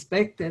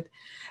respected.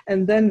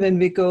 And then when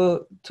we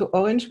go to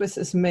orange, which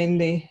is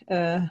mainly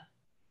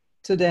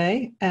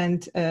today,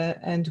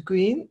 and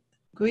green,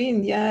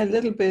 yeah, a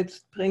little bit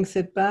brings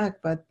it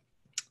back, but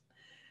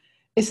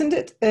isn't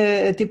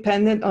it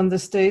dependent on the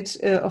stage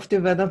of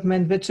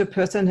development which a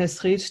person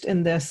has reached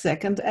in their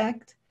second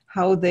act,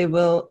 how they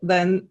will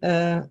then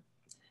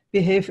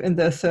behave in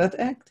their third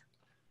act?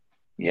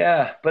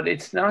 Yeah, but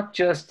it's not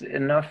just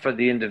enough for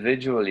the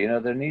individual.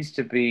 There needs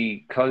to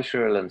be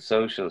cultural and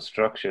social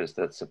structures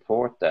that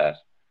support that.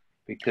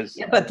 Because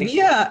yeah, but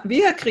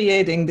we are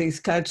creating these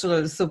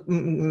cultural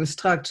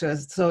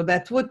structures, so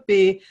that would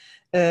be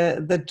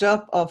the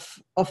job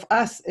of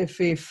us if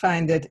we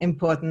find it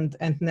important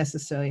and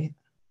necessary,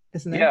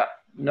 isn't it? Yeah,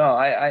 no,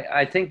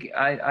 I think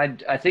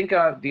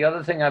the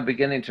other thing I'm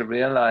beginning to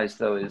realize,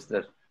 though, is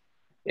that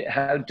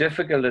how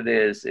difficult it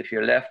is if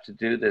you're left to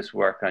do this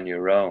work on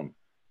your own.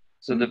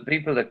 So the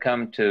people that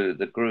come to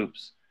the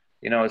groups,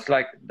 it's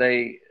like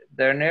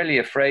they're nearly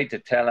afraid to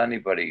tell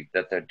anybody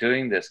that they're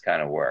doing this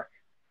kind of work,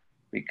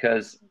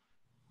 because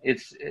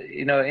it's I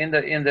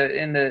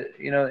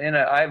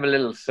have a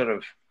little sort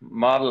of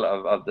model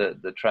of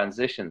the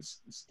transition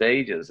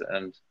stages.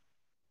 And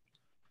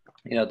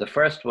the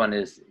first one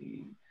is,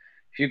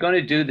 if you're going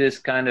to do this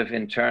kind of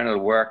internal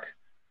work,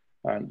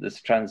 or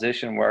this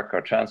transition work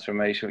or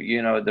transformation,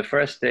 the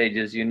first stage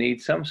is you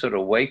need some sort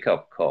of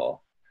wake-up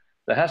call.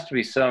 There has to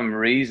be some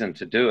reason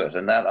to do it,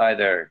 and that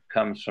either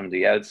comes from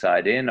the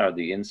outside in or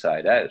the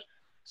inside out.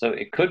 So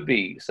it could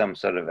be some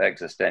sort of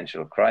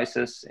existential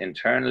crisis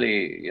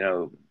internally,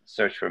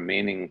 search for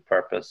meaning,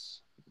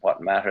 purpose,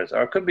 what matters,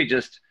 or it could be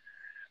just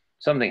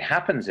something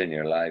happens in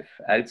your life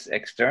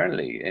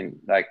externally, in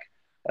like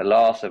a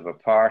loss of a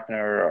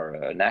partner or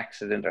an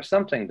accident or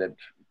something that,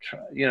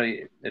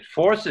 it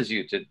forces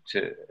you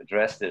to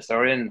address this,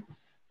 or in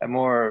a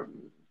more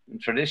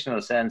traditional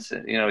sense,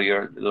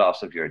 your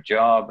loss of your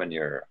job and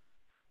your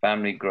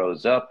family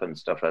grows up and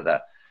stuff like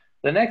that.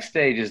 The next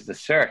stage is the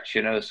search,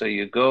 so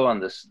you go on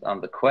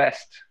the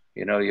quest,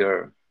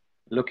 you're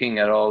looking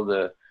at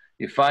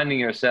you're finding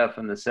yourself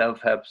in the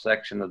self-help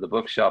section of the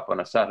bookshop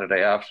on a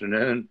Saturday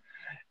afternoon,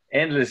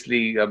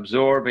 endlessly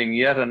absorbing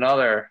yet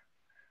another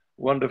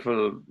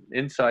wonderful,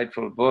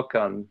 insightful book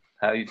on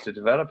how to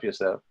develop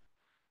yourself.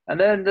 And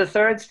then the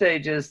third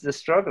stage is the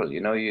struggle,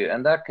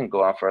 and that can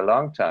go on for a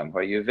long time,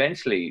 where you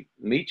eventually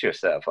meet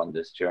yourself on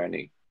this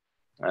journey.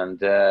 And,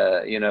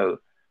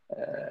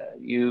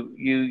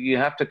 you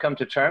have to come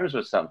to terms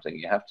with something.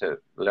 You have to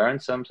learn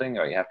something,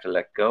 or you have to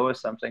let go of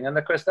something. And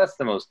of course, that's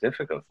the most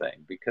difficult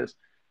thing, because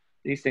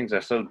these things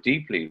are so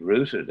deeply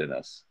rooted in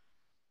us,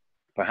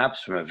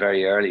 perhaps from a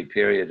very early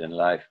period in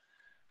life,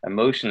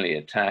 emotionally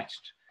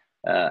attached,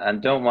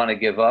 and don't want to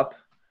give up.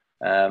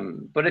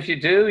 But if you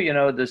do,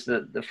 there's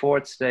the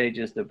fourth stage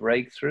is the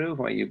breakthrough,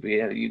 where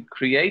you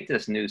create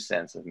this new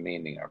sense of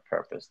meaning or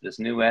purpose. This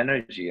new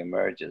energy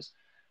emerges.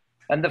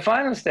 And the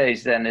final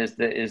stage then is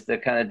the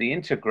kind of the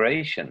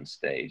integration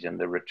stage and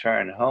the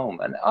return home.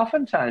 And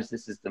oftentimes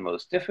this is the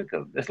most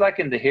difficult. It's like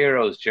in the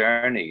hero's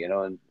journey,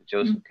 in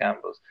Joseph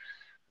Campbell's,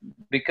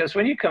 because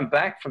when you come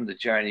back from the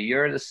journey,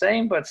 you're the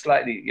same, but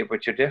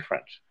but you're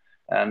different.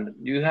 And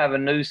you have a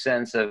new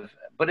sense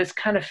but it's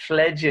kind of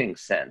fledgling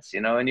sense,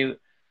 and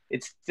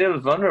it's still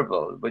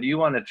vulnerable, but you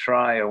want to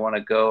try or want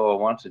to go or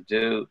want to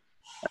do.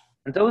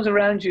 And those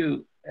around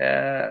you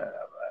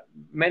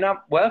may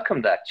not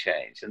welcome that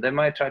change, and they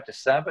might try to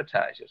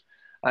sabotage it.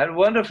 I had a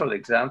wonderful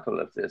example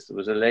of this. There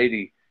was a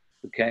lady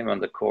who came on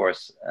the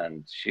course,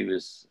 and she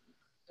was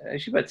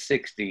about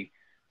 60.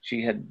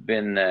 She had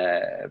been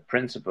a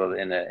principal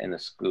in a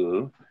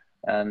school,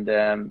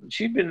 and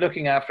she'd been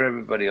looking after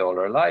everybody all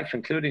her life,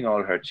 including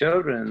all her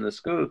children in the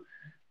school.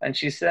 And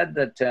she said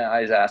that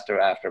I asked her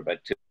after about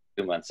two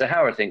months, so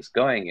how are things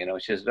going? You know,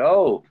 she said,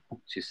 oh,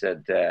 she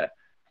said,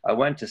 I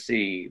went to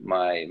see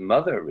my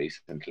mother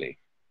recently,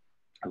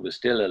 who was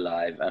still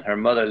alive, and her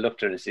mother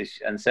looked at her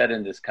and said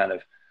in this kind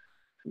of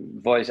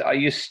voice, are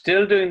you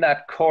still doing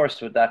that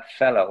course with that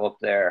fella up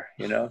there,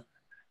 you know?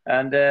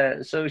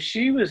 And so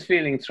she was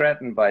feeling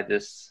threatened by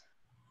this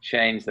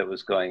change that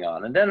was going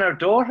on. And then her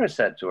daughter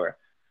said to her,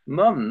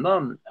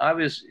 Mum,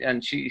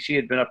 and she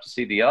had been up to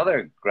see the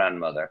other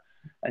grandmother.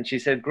 And she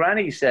said,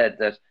 Granny said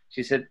that,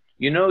 she said,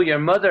 you know, your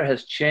mother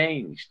has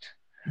changed.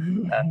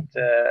 And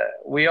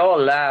we all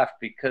laughed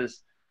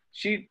because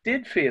she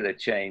did feel a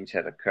change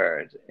had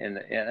occurred.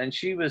 And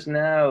she was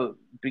now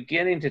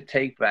beginning to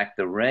take back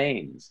the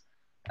reins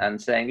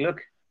and saying,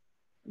 look,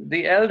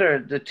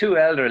 the two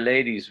elder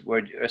ladies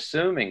were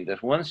assuming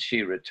that once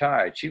she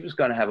retired, she was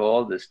going to have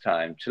all this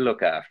time to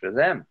look after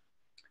them.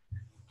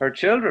 Her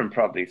children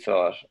probably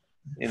thought,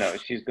 you know,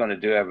 she's going to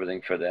do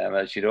everything for them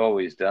as she'd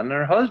always done. And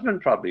her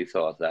husband probably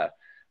thought that.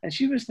 And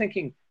she was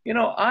thinking, you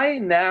know, I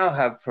now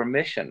have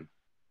permission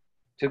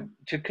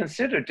to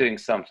consider doing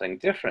something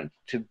different,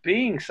 to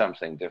being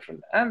something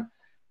different. And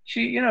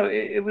she, you know,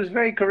 it was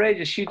very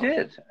courageous. She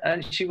did.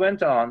 And she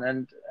went on.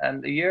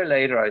 And a year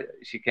later,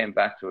 she came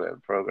back to a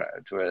program,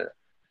 to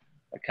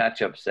a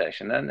catch-up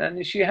session.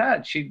 And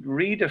she'd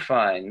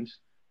redefined.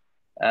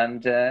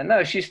 And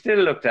no, she still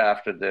looked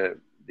after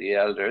the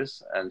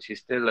elders, and she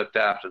still looked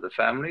after the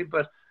family.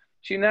 But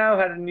she now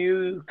had a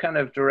new kind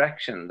of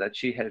direction that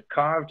she had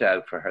carved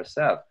out for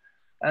herself.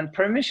 And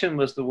permission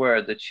was the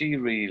word that she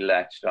really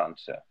latched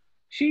onto.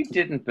 She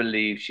didn't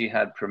believe she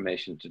had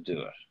permission to do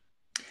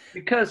it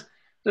because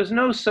there's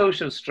no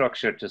social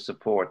structure to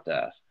support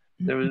that.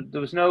 There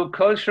was no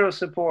cultural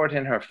support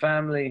in her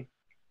family.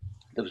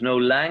 There was no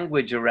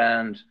language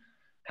around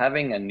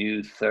having a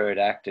new third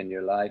act in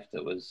your life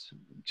that was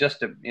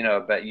just, you know,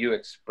 about you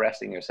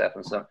expressing yourself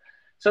and so on.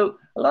 So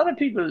a lot of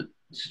people,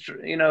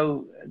 you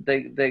know,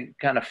 they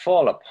kind of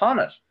fall upon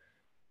it.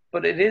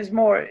 But it is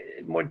more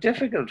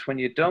difficult when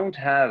you don't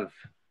have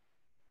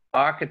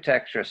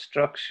architecture,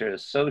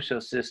 structures, social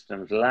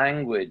systems,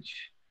 language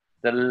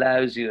that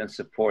allows you and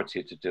supports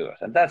you to do it.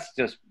 And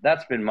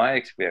that's been my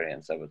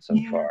experience of it so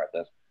far.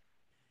 That,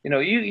 you know,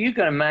 you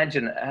can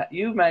imagine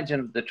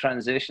the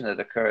transition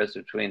that occurs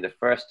between the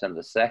first and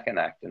the second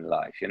act in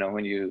life. You know,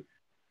 when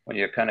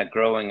you're kind of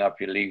growing up,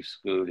 you leave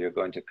school, you're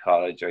going to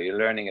college, or you're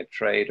learning a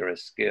trade or a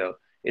skill.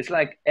 It's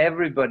like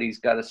everybody's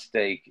got a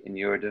stake in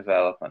your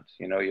development.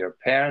 You know, your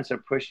parents are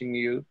pushing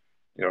you,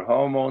 your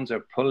hormones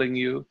are pulling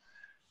you,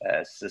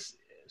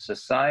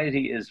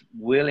 society is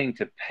willing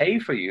to pay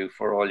for you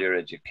for all your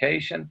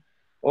education,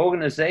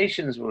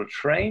 organizations will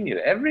train you,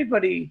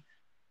 everybody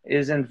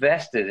is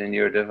invested in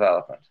your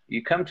development.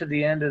 You come to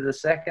the end of the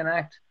second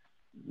act,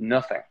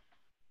 nothing.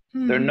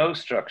 There are no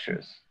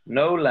structures,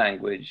 no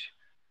language,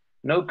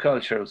 no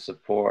cultural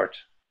support.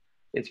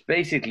 It's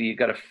basically, you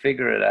got to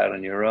figure it out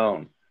on your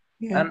own.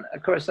 Yeah. And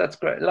of course, that's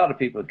great. A lot of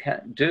people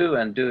can do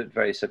it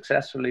very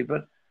successfully,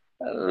 but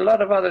a lot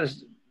of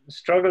others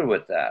struggle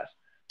with that.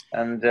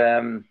 And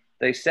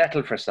they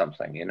settle for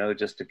something, you know,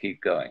 just to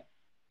keep going.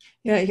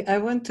 Yeah, I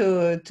want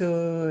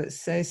to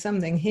say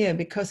something here,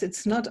 because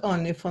it's not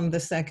only from the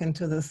second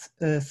to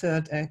the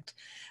third act.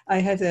 I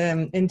had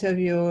an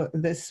interview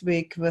this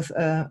week with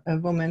a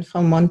woman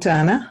from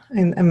Montana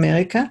in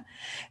America,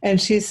 and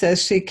she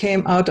says she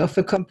came out of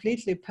a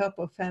completely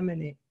purple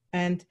family.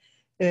 And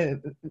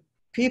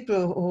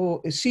people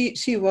who she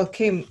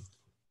came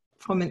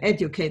from an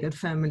educated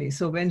family.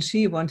 So when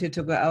she wanted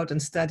to go out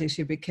and study,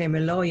 she became a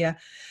lawyer.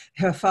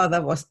 Her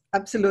father was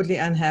absolutely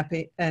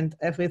unhappy and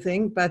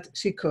everything, but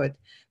she could.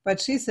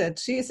 But she said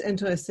she is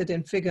interested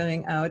in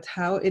figuring out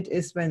how it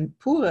is when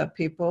poorer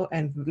people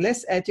and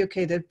less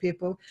educated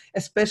people,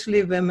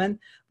 especially women,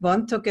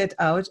 want to get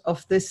out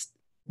of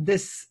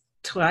this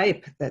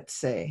tribe, let's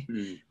say.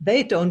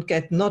 They don't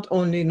get not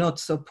only not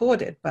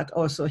supported, but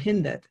also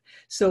hindered.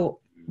 So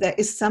there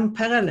is some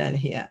parallel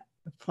here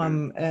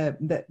from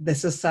the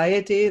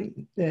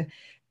society.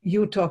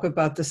 You talk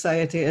about the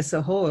society as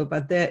a whole,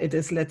 but there it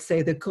is, let's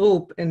say, the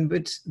group in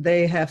which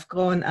they have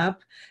grown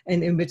up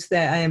and in which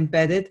they are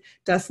embedded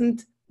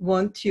doesn't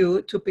want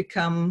you to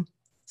become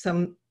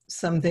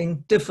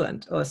something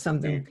different or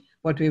something,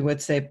 what we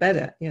would say,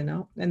 better, you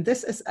know. And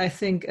this is, I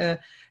think, a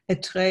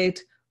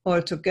trait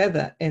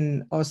altogether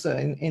in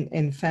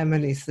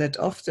families, that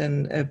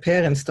often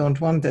parents don't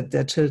want that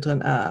their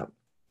children are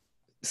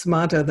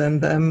smarter than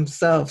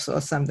themselves or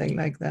something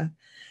like that.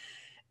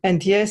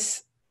 And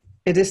yes,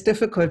 it is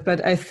difficult,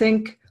 but I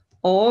think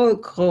all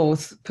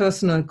growth,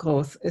 personal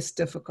growth, is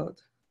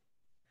difficult.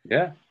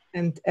 Yeah.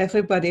 And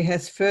everybody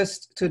has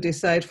first to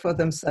decide for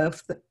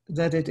themselves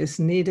that it is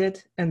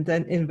needed, and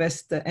then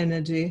invest the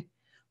energy,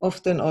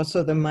 often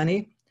also the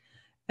money,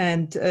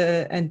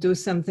 and do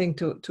something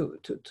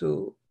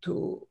to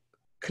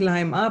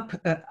climb up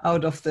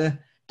out of the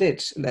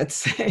ditch, let's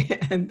say,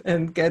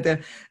 and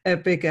get a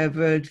bigger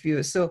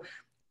worldview. So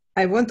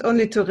I want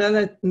only to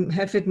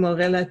have it more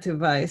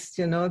relativized,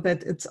 you know,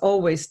 that it's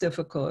always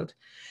difficult.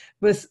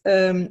 With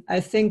I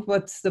think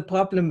what's the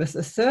problem with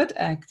the third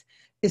act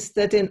is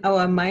that in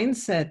our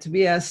mindset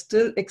we are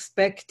still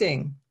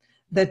expecting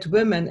that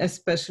women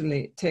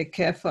especially take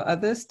care for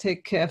others,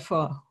 take care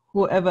for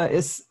whoever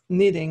is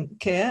needing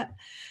care,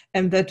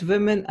 and that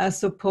women are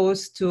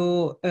supposed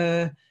to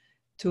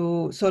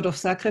sort of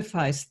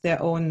sacrifice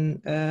their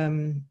own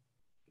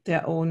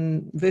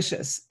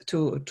wishes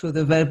to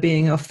the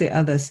well-being of the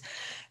others.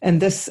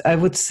 And this, I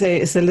would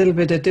say, is a little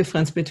bit a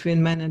difference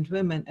between men and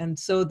women. And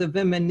so the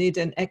women need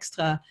an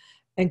extra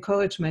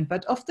encouragement,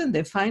 but often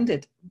they find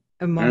it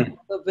among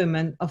other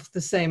women of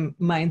the same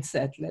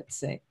mindset, let's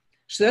say.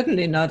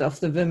 Certainly not of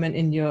the women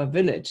in your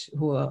village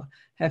who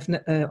have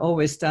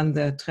always done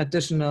the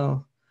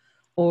traditional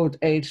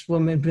old-aged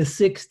woman with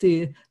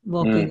 60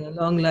 walking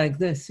along like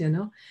this, you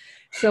know.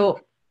 So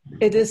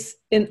it is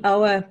in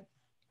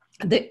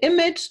the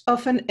image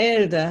of an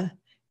elder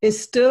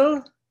is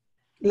still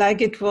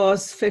like it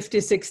was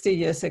 50, 60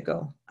 years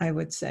ago, I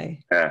would say.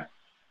 Yeah.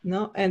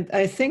 No, and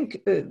I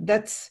think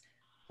that's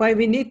why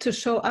we need to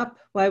show up,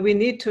 why we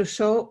need to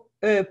show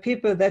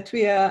people that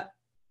we are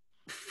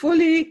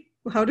fully,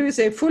 how do you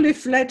say, fully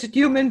fledged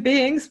human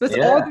beings with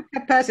all the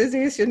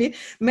capacities you need.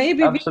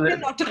 Maybe Absolutely.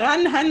 we cannot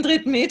run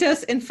 100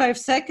 meters in 5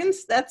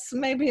 seconds. That's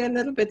maybe a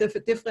little bit of a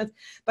difference,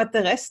 but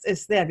the rest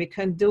is there. We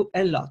can do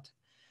a lot.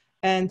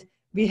 And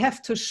we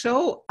have to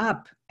show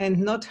up and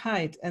not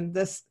hide. And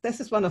this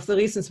is one of the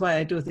reasons why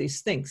I do these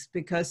things,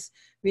 because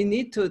we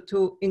need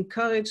to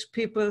encourage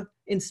people,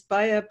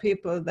 inspire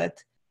people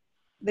that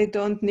they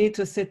don't need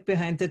to sit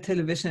behind the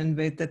television and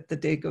wait that the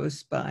day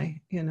goes by,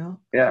 you know?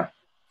 Yeah,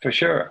 for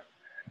sure.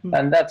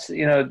 And that's,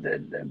 you know,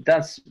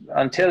 that's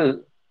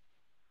until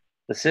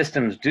the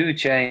systems do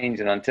change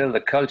and until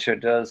the culture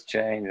does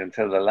change,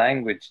 until the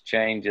language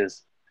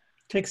changes.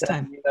 Takes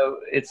time. You know,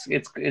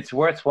 it's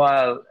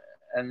worthwhile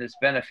and it's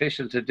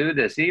beneficial to do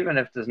this, even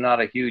if there's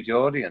not a huge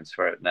audience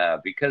for it now,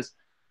 because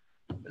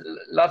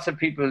lots of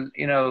people,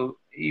 you know,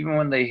 even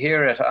when they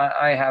hear it,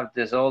 I have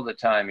this all the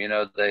time, you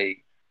know,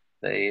 they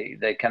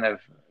kind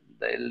of,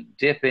 they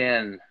dip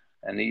in,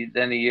 and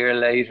then a year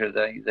later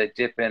they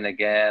dip in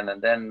again,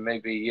 and then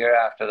maybe a year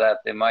after that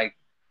they might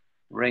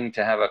ring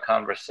to have a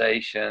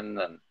conversation,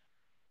 and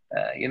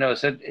you know,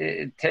 so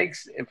it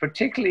takes,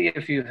 particularly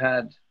if you've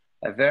had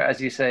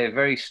as you say, a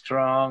very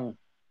strong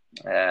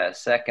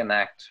second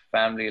act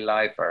family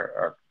life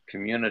or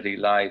community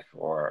life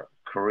or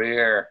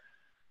career,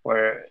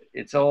 where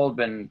it's all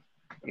been,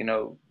 you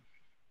know,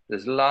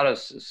 there's a lot of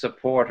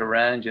support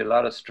around you, a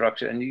lot of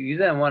structure, and you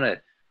then want to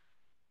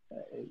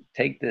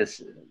take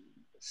this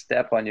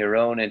step on your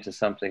own into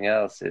something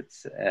else.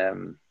 It's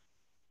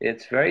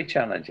very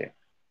challenging,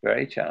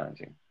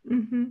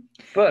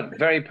 but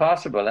very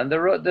possible. And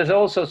there's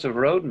all sorts of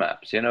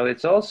roadmaps. You know,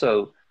 it's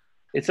also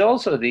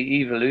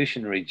the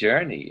evolutionary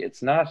journey.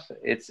 It's not.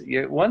 That's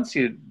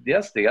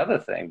the other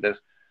thing, that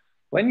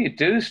when you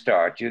do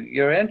start,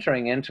 you're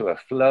entering into a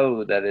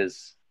flow that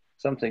is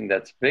something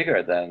that's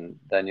bigger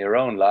than your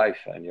own life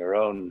and your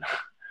own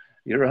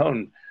you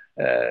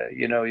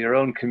know, your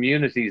own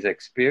community's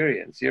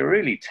experience. You're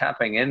really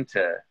tapping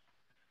into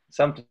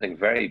something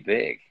very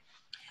big,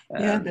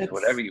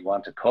 whatever you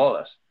want to call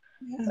it.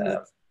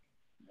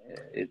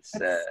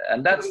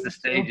 And that's the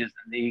stages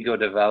in the ego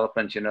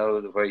development, you know,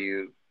 where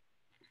you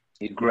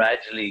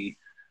gradually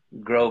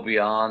grow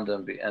beyond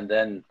and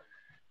then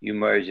you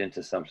merge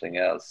into something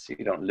else.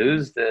 You don't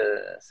lose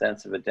the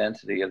sense of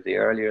identity of the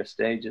earlier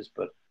stages,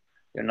 but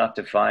you're not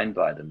defined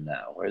by them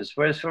now.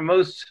 Whereas for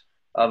most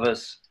of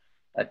us,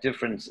 at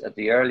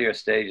the earlier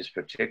stages,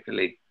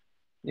 particularly,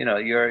 you know,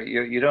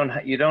 you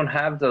don't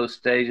have those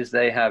stages,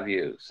 they have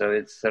you. So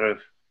it's sort of,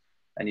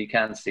 and you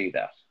can't see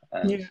that.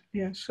 And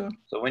yeah, sure.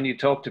 So when you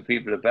talk to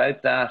people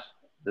about that,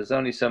 there's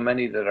only so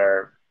many that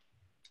are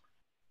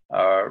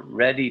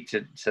ready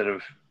to sort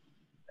of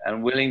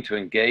and willing to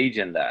engage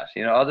in that.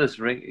 You know, others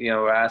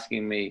were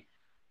asking me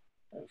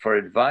for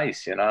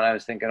advice, you know, and I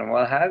was thinking,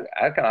 well, how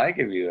can I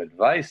give you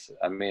advice?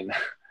 I mean,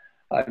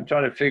 I'm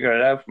trying to figure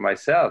it out for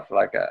myself.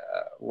 Like,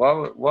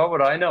 what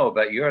would I know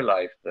about your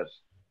life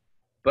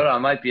but I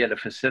might be able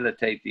to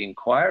facilitate the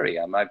inquiry.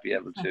 I might be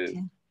able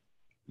to,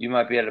 you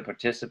might be able to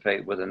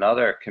participate with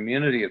another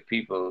community of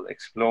people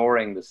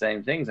exploring the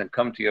same things and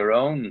come to your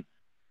own.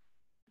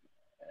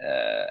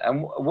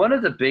 And one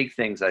of the big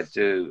things I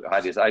do,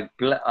 Heidi, is I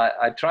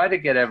try to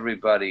get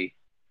everybody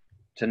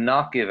to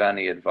not give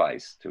any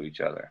advice to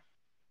each other.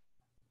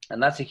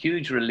 And that's a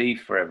huge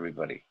relief for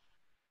everybody,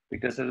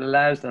 because it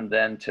allows them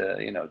then to,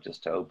 you know,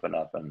 just to open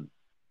up and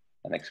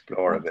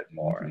explore a bit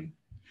more.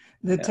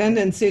 The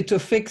tendency to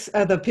fix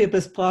other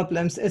people's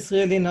problems is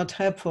really not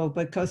helpful,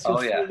 because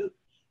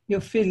you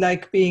feel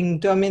like being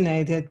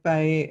dominated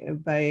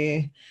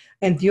by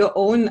and your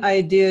own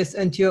ideas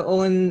and your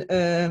own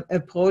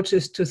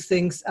approaches to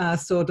things are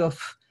sort of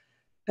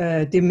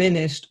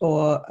diminished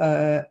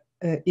or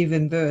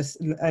even worse,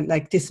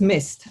 like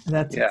dismissed.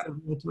 That's Yeah,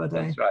 what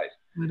that's right.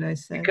 what I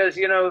say. Because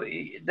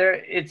they're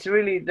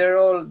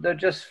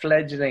just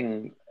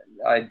fledgling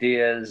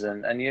ideas,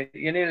 and you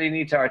nearly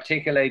need to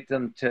articulate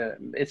them to.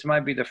 It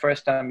might be the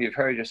first time you've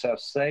heard yourself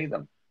say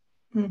them.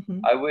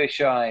 Mm-hmm. I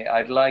wish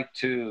I'd like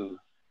to,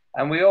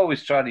 and we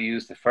always try to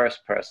use the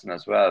first person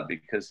as well,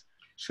 because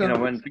Sure.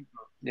 when people,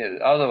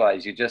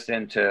 otherwise you're just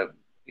into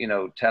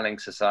telling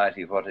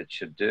society what it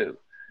should do.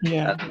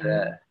 Yeah.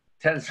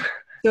 And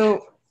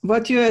so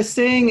what you are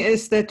saying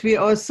is that we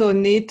also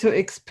need to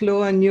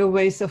explore new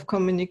ways of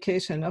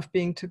communication, of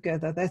being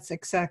together. That's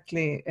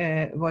exactly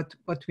what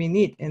we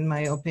need, in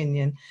my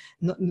opinion.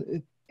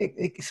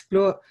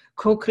 Explore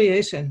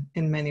co-creation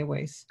in many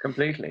ways.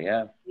 Completely,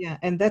 yeah. Yeah,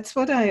 and that's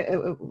what I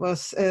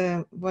was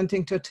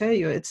wanting to tell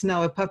you. It's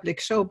now a public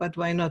show, but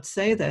why not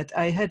say that?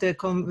 I had a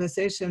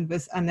conversation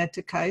with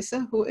Annette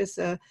Kaiser, who is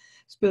a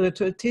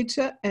spiritual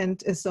teacher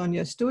and a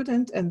Sonia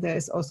student, and there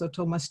is also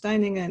Thomas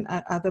Steininger and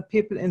other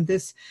people in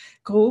this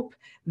group.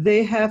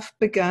 They have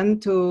begun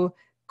to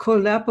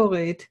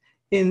collaborate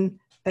in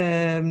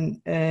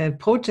a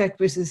project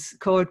which is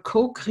called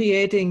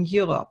Co-Creating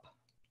Europe.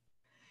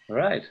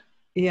 Right.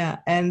 Yeah,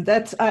 and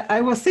that's,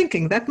 I was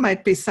thinking that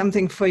might be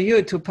something for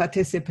you to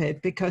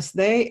participate, because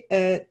they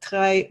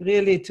try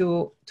really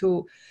to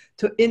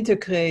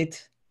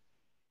integrate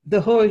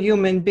the whole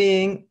human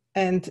being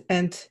and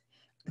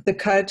the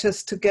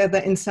cultures together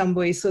in some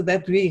way, so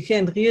that we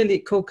can really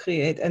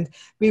co-create. And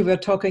we were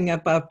talking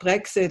about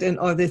Brexit and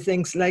all the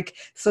things, like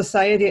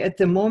society at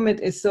the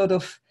moment is sort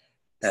of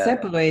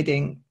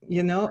separating,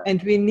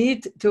 and we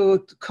need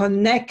to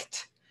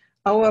connect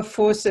our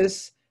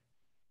forces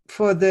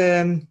for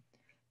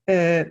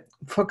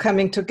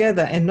coming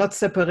together and not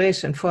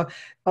separation, for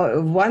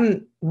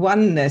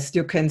oneness,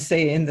 you can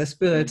say, in the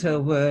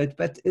spiritual world.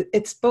 But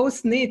it's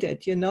both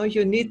needed, you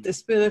need the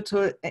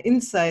spiritual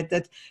insight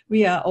that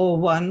we are all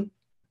one,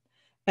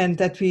 and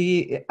that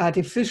we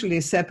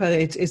artificially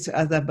separate each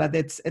other, but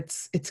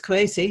it's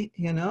crazy,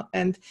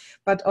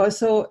 but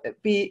also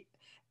be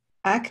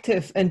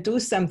active and do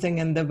something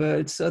in the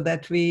world, so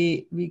that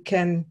we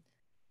can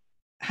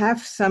have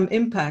some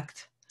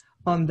impact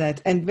on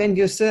that. And when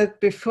you said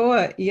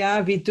before, yeah,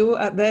 we do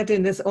that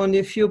and there's only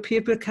a few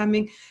people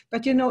coming,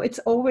 but it's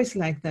always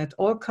like that.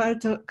 All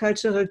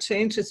cultural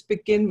changes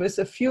begin with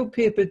a few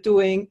people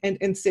doing and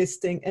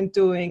insisting and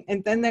doing,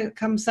 and then there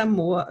comes some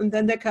more, and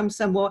then there comes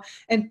some more,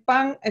 and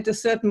bang, at a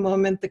certain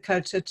moment the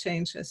culture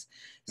changes.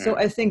 So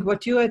I think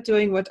what you are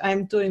doing, what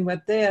I'm doing,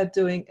 what they are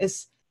doing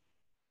is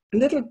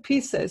little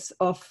pieces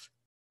of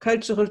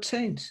cultural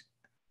change.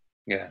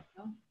 Yeah.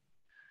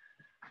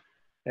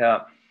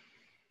 Yeah.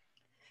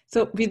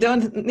 So we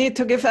don't need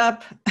to give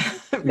up.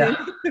 We need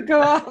to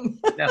go on.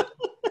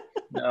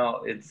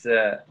 No, it's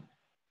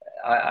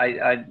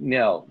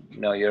no,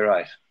 you're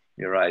right.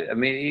 You're right. I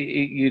mean,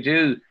 you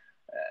do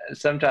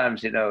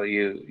sometimes,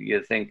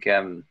 you think,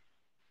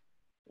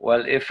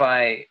 well, if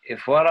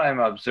what I'm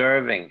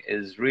observing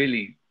is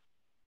really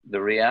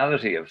the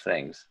reality of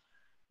things,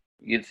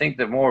 you'd think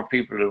that more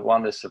people would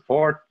want to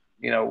support,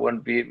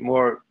 would be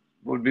more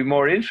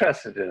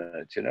interested in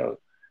it,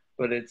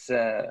 but it's,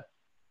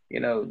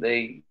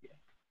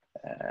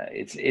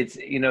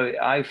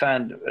 I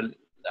found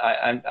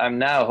I'm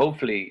now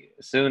hopefully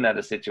soon at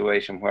a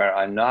situation where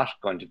I'm not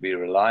going to be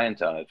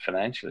reliant on it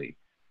financially,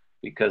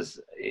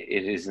 because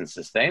it isn't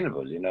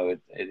sustainable.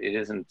 It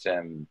isn't.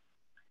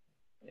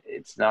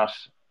 It's not.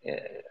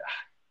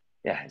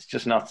 It's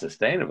just not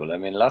sustainable. I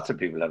mean, lots of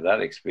people have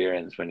that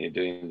experience when you're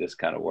doing this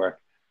kind of work.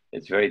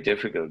 It's very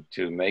difficult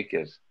to make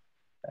it,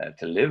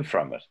 to live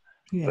from it.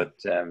 Yeah. But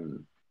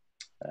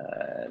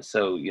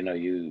so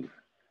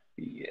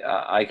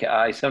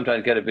I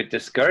sometimes get a bit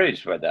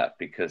discouraged by that,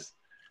 because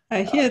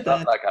I hear it's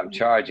not like I'm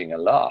charging a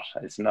lot.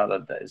 It's not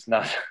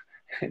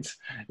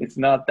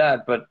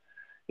that, but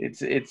it's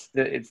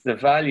the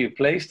value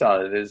placed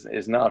on it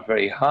is not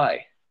very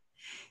high.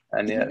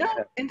 And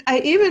and I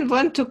even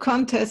want to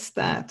contest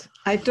that.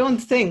 I don't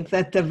think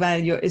that the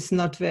value is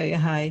not very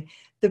high.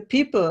 The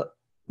people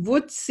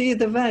would see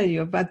the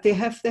value, but they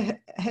have the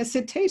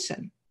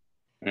hesitation.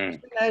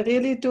 Should I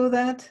really do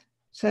that?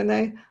 Shall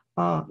I?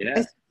 Oh, yeah.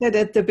 As I said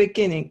at the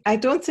beginning, I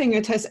don't think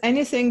it has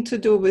anything to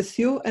do with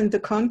you and the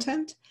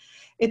content.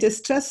 It is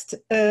just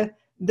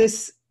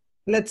this,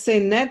 let's say,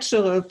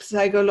 natural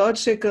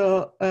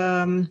psychological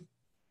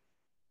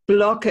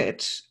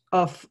blockage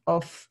of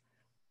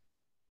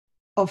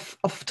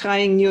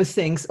trying new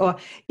things, or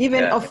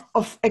even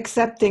of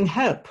accepting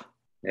help.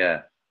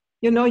 Yeah.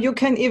 You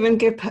can even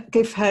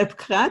give help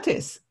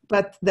gratis,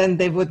 but then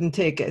they wouldn't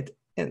take it.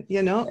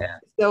 Yeah.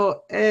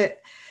 So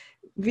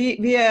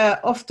we are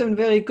often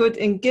very good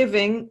in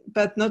giving,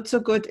 but not so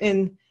good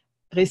in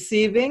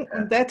receiving. Yeah.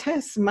 And that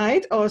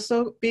might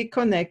also be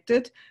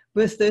connected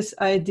with this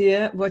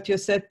idea, what you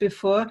said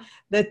before,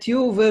 that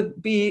you will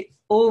be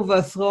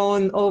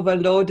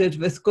overloaded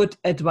with good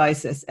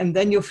advices, and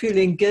then you're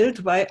feeling guilt.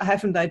 Why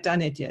haven't I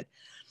done it yet?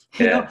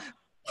 You know,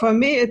 For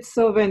me, it's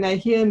so when I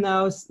hear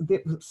now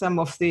some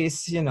of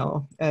these,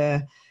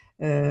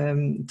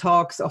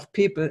 talks of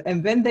people,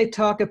 and when they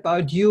talk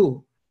about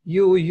you,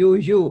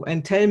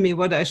 and tell me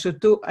what I should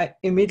do, I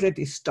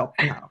immediately stop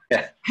now.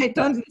 Yeah. I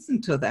don't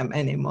listen to them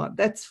anymore.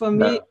 That's for me,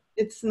 No.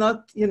 it's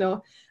not,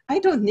 I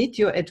don't need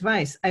your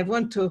advice. I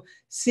want to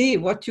see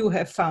what you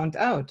have found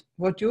out,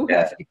 what you Yeah.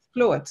 have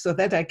explored, so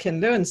that I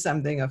can learn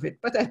something of it.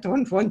 But I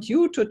don't want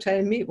you to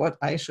tell me what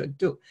I should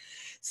do.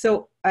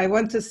 So I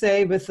want to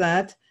say with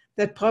that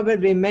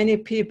probably many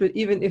people,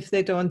 even if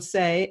they don't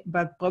say,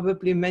 but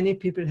probably many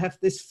people have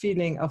this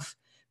feeling of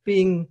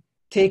being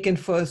taken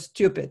for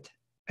stupid,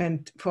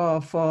 and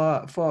for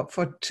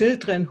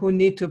children who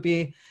need to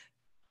be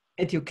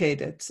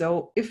educated.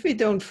 So if we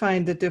don't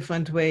find a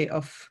different way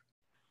of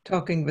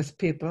talking with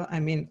people, I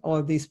mean,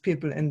 all these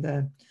people in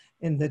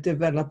the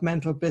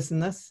developmental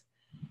business,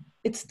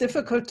 it's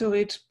difficult to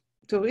reach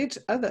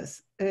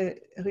others. Well,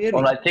 Really.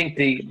 I think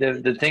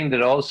the thing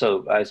that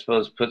also, I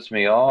suppose, puts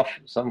me off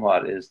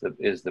somewhat is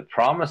the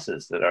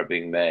promises that are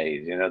being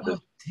made. Oh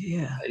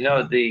dear.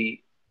 The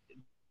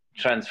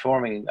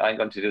transforming. I'm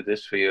going to do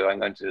this for you. I'm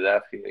going to do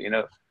that for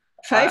you.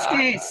 5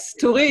 days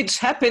to reach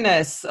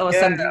happiness or Yeah.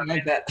 something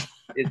like that.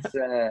 It's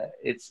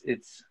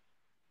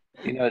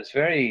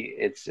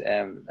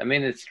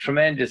it's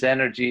tremendous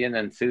energy and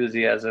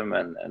enthusiasm,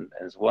 and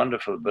it's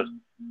wonderful. But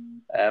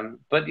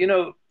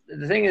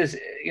the thing is,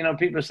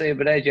 people say,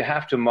 but Ed, you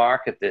have to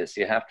market this,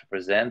 you have to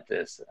present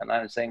this. And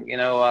I'm saying, you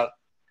know what,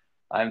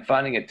 I'm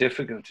finding it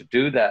difficult to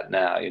do that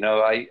now.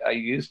 I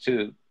used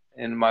to,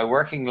 in my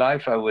working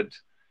life, I would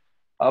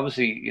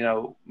obviously,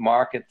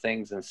 market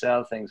things and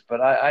sell things,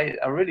 but I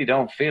really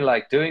don't feel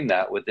like doing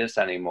that with this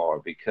anymore,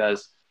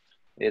 because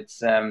it's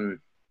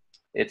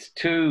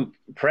too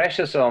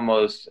precious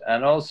almost.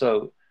 And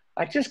also,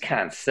 I just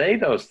can't say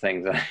those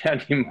things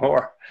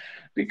anymore,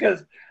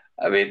 because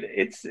I mean,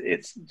 it's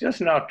just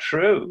not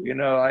true.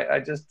 I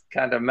just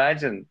can't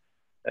imagine,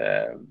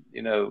 as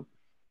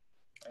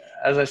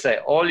I say,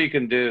 all you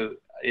can do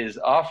is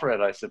offer it,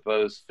 I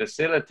suppose,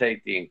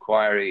 facilitate the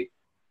inquiry,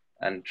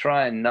 and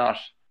try and not,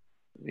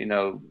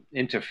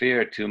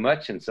 interfere too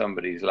much in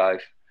somebody's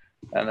life,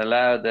 and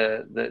allow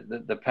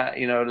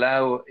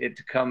allow it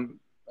to come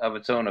of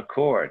its own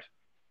accord.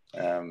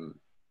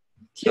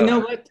 You know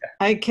what?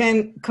 I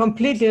can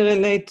completely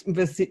relate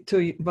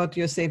to what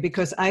you say,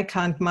 because I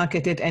can't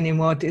market it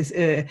anymore. It is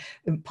a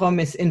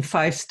promise in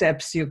 5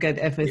 steps, you get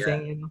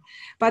everything. Yeah.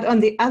 But on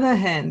the other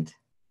hand,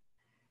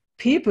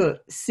 people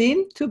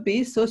seem to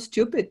be so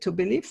stupid to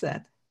believe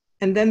that.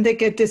 And then they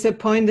get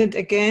disappointed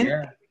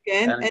again,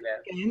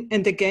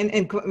 and again.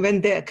 And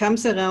when there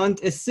comes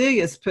around a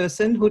serious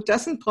person who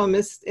doesn't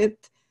promise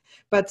it,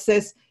 but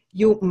says,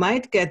 you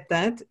might get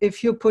that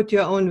if you put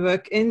your own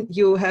work in,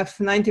 you have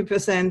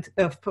 90%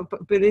 of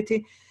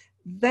probability.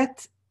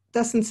 That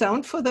doesn't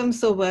sound for them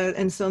so well,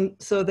 and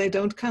so they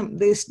don't come.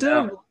 They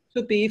still want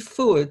to be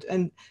fooled.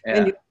 And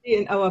when you see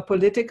in our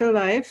political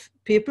life,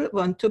 people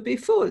want to be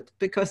fooled,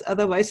 because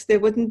otherwise they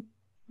wouldn't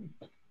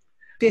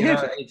behave.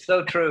 It's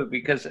so true,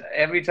 because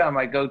every time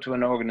I go to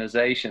an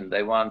organization,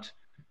 they want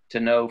to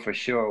know for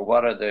sure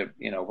what are the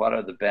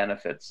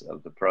benefits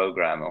of the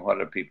program, and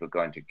what are people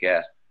going to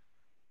get.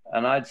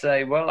 And I'd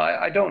say, well,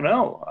 I don't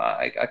know.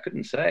 I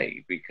couldn't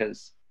say,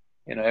 because,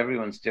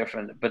 everyone's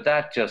different. But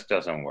that just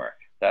doesn't work.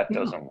 That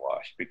doesn't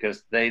wash,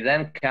 because they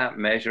then can't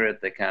measure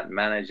it. They can't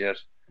manage it.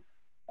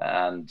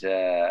 And,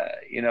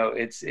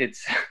 it's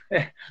it's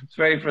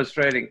very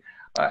frustrating.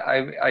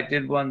 I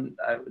did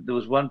there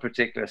was one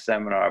particular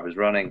seminar I was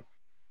running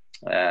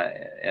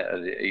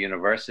at a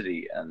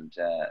university, and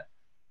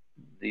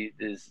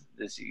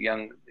this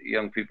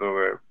young people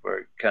were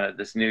kind of,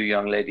 this new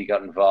young lady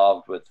got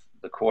involved with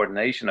the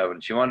coordination of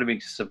it. She wanted me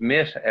to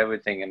submit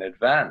everything in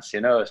advance,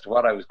 as to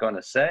what I was going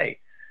to say.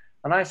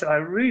 And I said,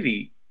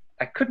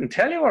 I couldn't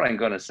tell you what I'm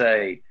going to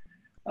say.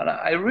 And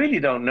I really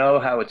don't know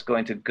how it's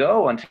going to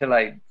go until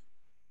I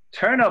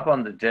turn up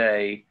on the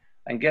day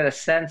and get a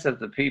sense of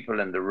the people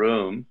in the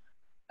room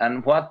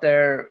and what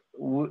they're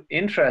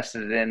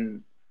interested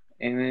in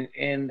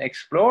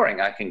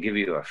exploring. I can give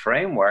you a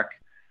framework,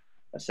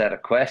 a set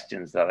of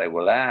questions that I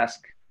will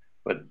ask,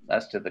 but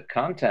as to the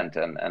content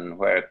and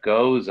where it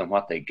goes and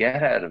what they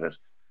get out of it,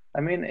 I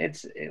mean,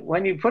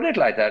 when you put it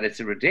like that, it's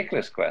a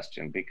ridiculous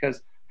question,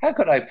 because how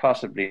could I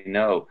possibly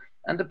know?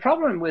 And the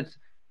problem with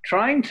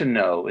trying to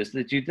know is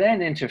that you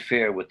then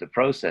interfere with the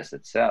process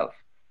itself,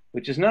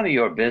 which is none of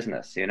your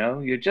business.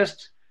 You're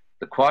just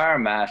the choir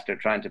master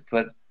trying to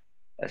put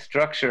a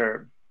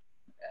structure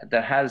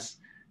that has,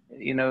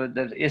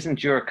 that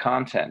isn't your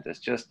content. It's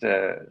just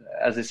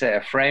as I say,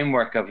 a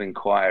framework of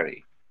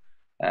inquiry.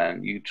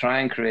 And you try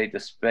and create a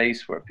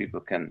space where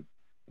people can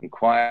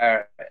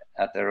inquire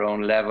at their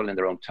own level, in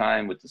their own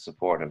time, with the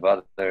support of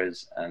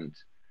others. And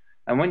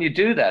when you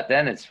do that,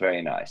 then it's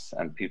very nice,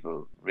 and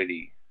people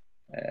really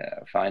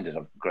find it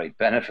of great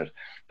benefit.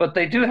 But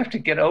they do have to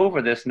get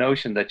over this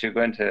notion that you're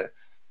going to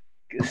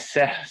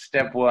set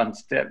step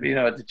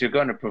that you're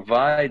going to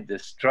provide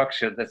this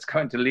structure that's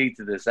going to lead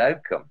to this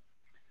outcome.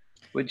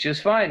 which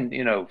is fine,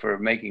 you know, for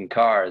making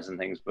cars and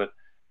things, but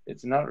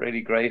it's not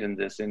really great in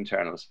this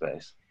internal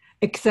space.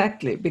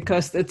 Exactly,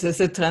 because it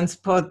is a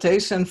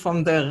transportation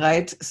from the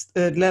right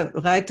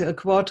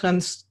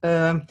quadrant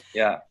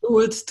Yeah,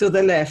 tools to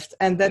the left,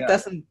 and that yeah,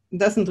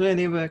 doesn't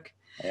really work.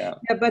 yeah.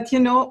 Yeah, but you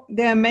know,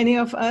 there are many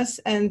of us,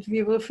 and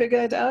we will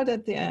figure it out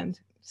at the end.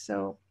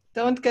 So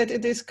don't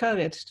get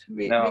discouraged.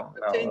 We No, no,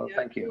 well, continue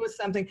thank to you. do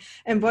something.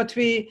 And what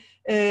we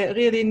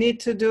really need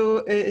to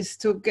do is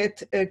to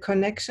get a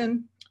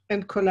connection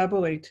and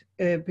collaborate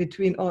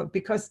between all,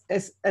 because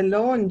as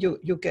alone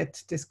you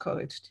get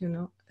discouraged, you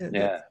know.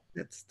 Yeah.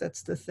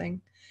 That's the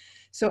thing.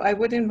 So I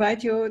would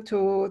invite you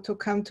to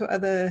come to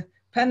other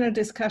panel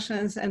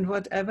discussions and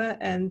whatever,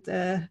 and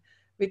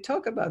we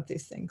talk about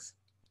these things.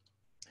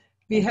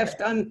 We Okay. have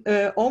done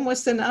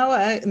almost an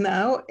hour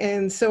now,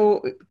 and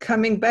so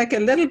coming back a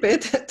little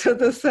bit to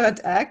the third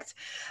act,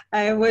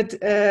 I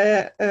would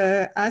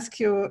ask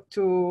you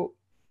to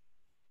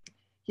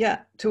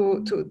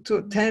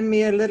tell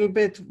me a little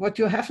bit what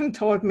you haven't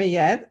told me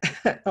yet,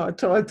 or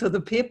told to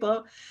the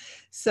people.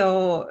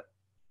 So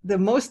the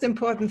most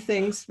important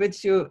things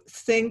which you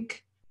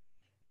think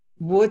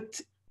would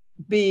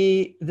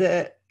be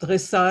the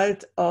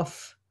result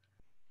of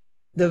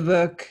the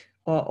work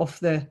or of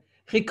the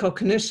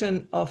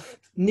recognition of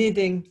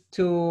needing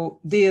to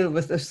deal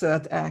with the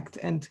third act,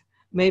 and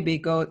maybe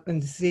go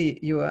and see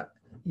your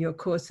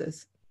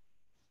courses.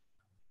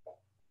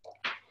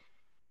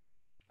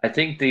 I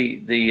think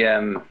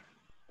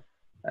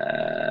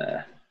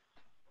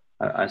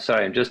I'm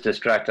sorry, I'm just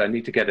distracted. I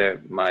need to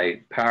get my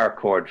power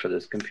cord for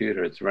this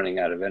computer. It's running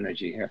out of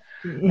energy here.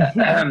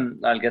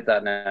 I'll get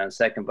that now in a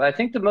second. But I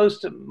think the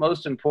most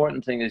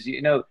important thing is,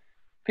 you know,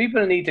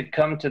 people need to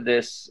come to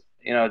this,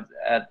 you know,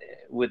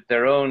 with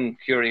their own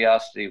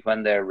curiosity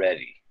when they're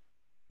ready,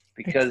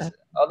 because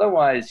Exactly.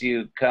 otherwise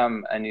you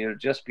come and you'll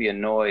just be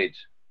annoyed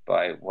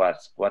by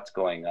what's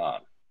going on,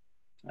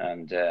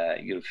 and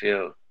you'll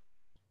feel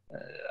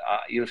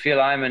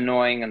I'm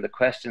annoying, and the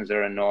questions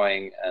are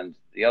annoying, and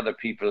the other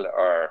people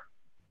are,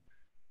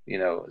 you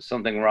know,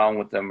 something wrong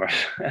with them, or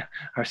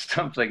or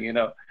something. You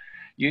know,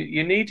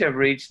 you need to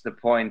reach the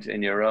point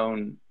in your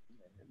own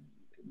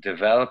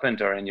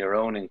development or in your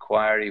own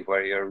inquiry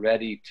where you're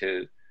ready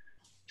to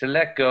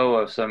let go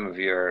of some of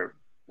your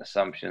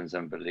assumptions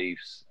and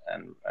beliefs,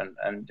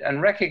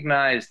 and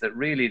recognize that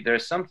really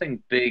there's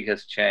something big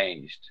has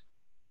changed,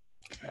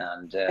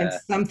 and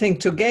something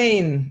to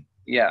gain.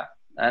 yeah.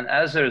 And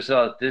as a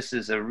result, this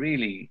is a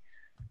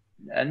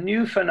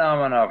new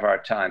phenomenon of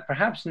our time.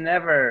 Perhaps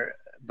never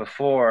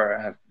before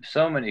have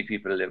so many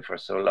people lived for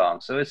so long.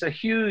 So it's a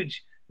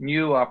huge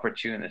new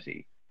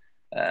opportunity,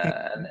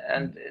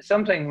 and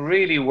something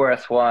really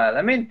worthwhile.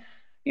 I mean,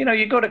 you know,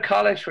 you go to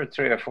college for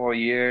 3 or 4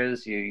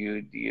 years,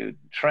 you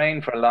train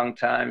for a long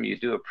time, you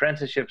do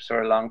apprenticeships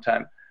for a long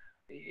time.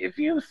 If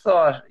you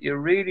thought you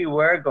really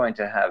were going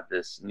to have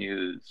this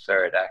new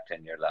third act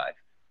in your life,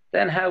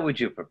 then how would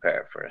you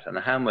prepare for it? And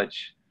how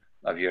much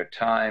of your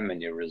time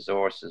and your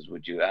resources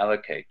would you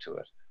allocate to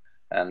it?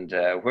 And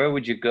where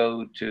would you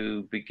go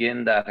to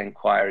begin that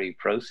inquiry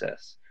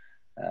process?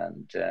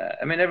 And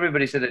I mean,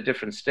 everybody's at a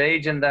different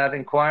stage in that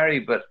inquiry,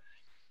 but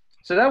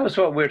so that was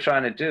what we're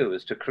trying to do,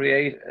 is to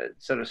create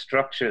sort of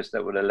structures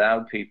that would allow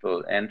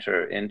people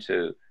enter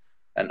into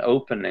an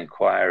open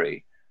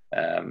inquiry,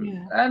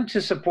 and to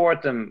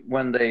support them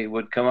when they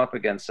would come up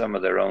against some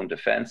of their own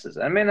defenses.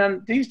 I mean,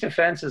 and these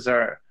defenses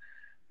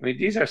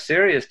these are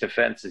serious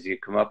defenses you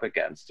come up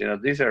against. You know,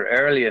 these are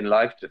early in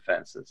life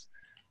defenses,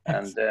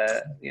 and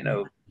you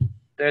know,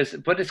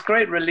 but it's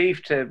great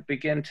relief to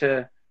begin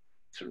to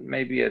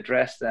maybe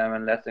address them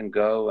and let them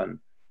go, and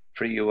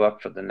free you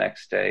up for the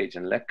next stage,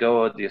 and let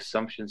go of the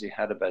assumptions you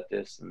had about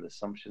this and the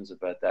assumptions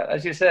about that.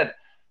 As you said,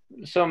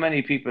 so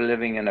many people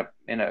living in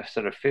a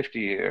sort of 50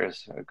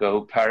 years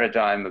ago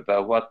paradigm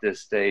about what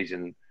this stage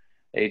and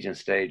age and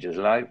stage of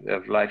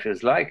life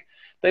is like.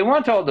 They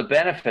want all the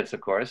benefits, of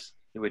course,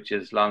 which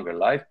is longer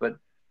life, but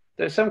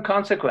there's some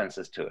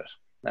consequences to it.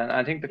 And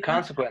I think the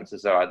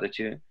consequences are that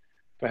you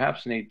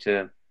perhaps need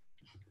to,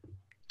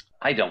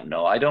 I don't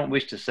know, I don't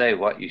wish to say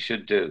what you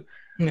should do.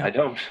 No. I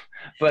don't,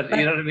 but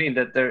you know what I mean?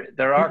 That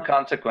there are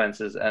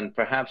consequences, and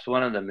perhaps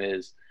one of them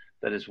is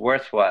that it's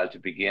worthwhile to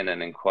begin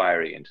an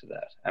inquiry into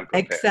that and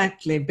prepare.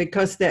 Exactly,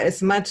 because there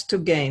is much to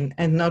gain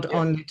and not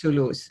only to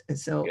lose.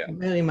 So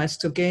very much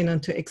to gain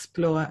and to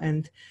explore,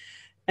 and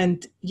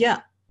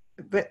yeah.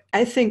 But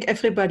I think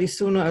everybody,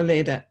 sooner or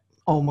later,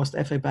 almost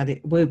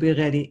everybody, will be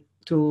ready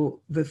to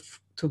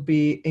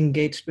be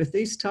engaged with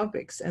these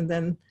topics, and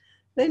then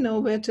they know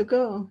where to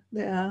go.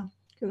 There are,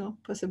 you know,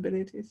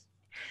 possibilities.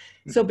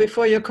 So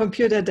before your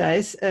computer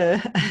dies,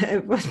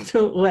 I want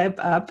to wrap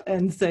up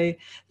and say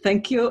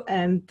thank you,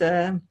 and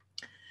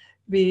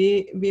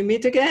we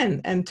meet again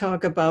and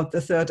talk about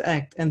the third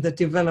act and the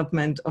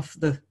development of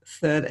the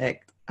third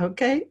act.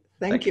 Okay.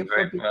 Thank you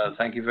very well.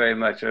 Thank you very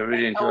much. I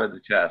really enjoyed the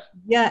chat.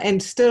 Yeah,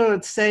 and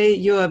still say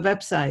your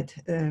website.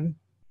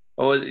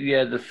 Oh,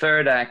 yeah,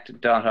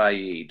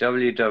 thethirdAct.ie,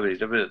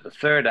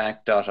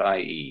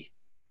 www.thethirdAct.ie.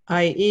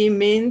 IE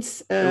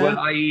means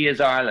Well, IE is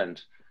Ireland.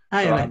 So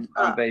Ireland.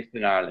 I'm based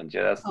in Ireland.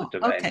 Yeah, that's the Oh,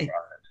 domain okay. for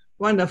Ireland.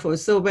 Wonderful.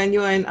 So when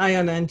you're in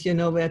Ireland, you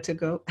know where to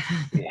go.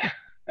 Yeah.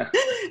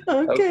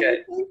 Okay.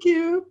 Okay. Thank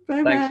you.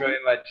 Thanks Bye-bye.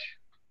 very much.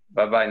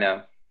 Bye bye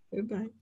now. Goodbye.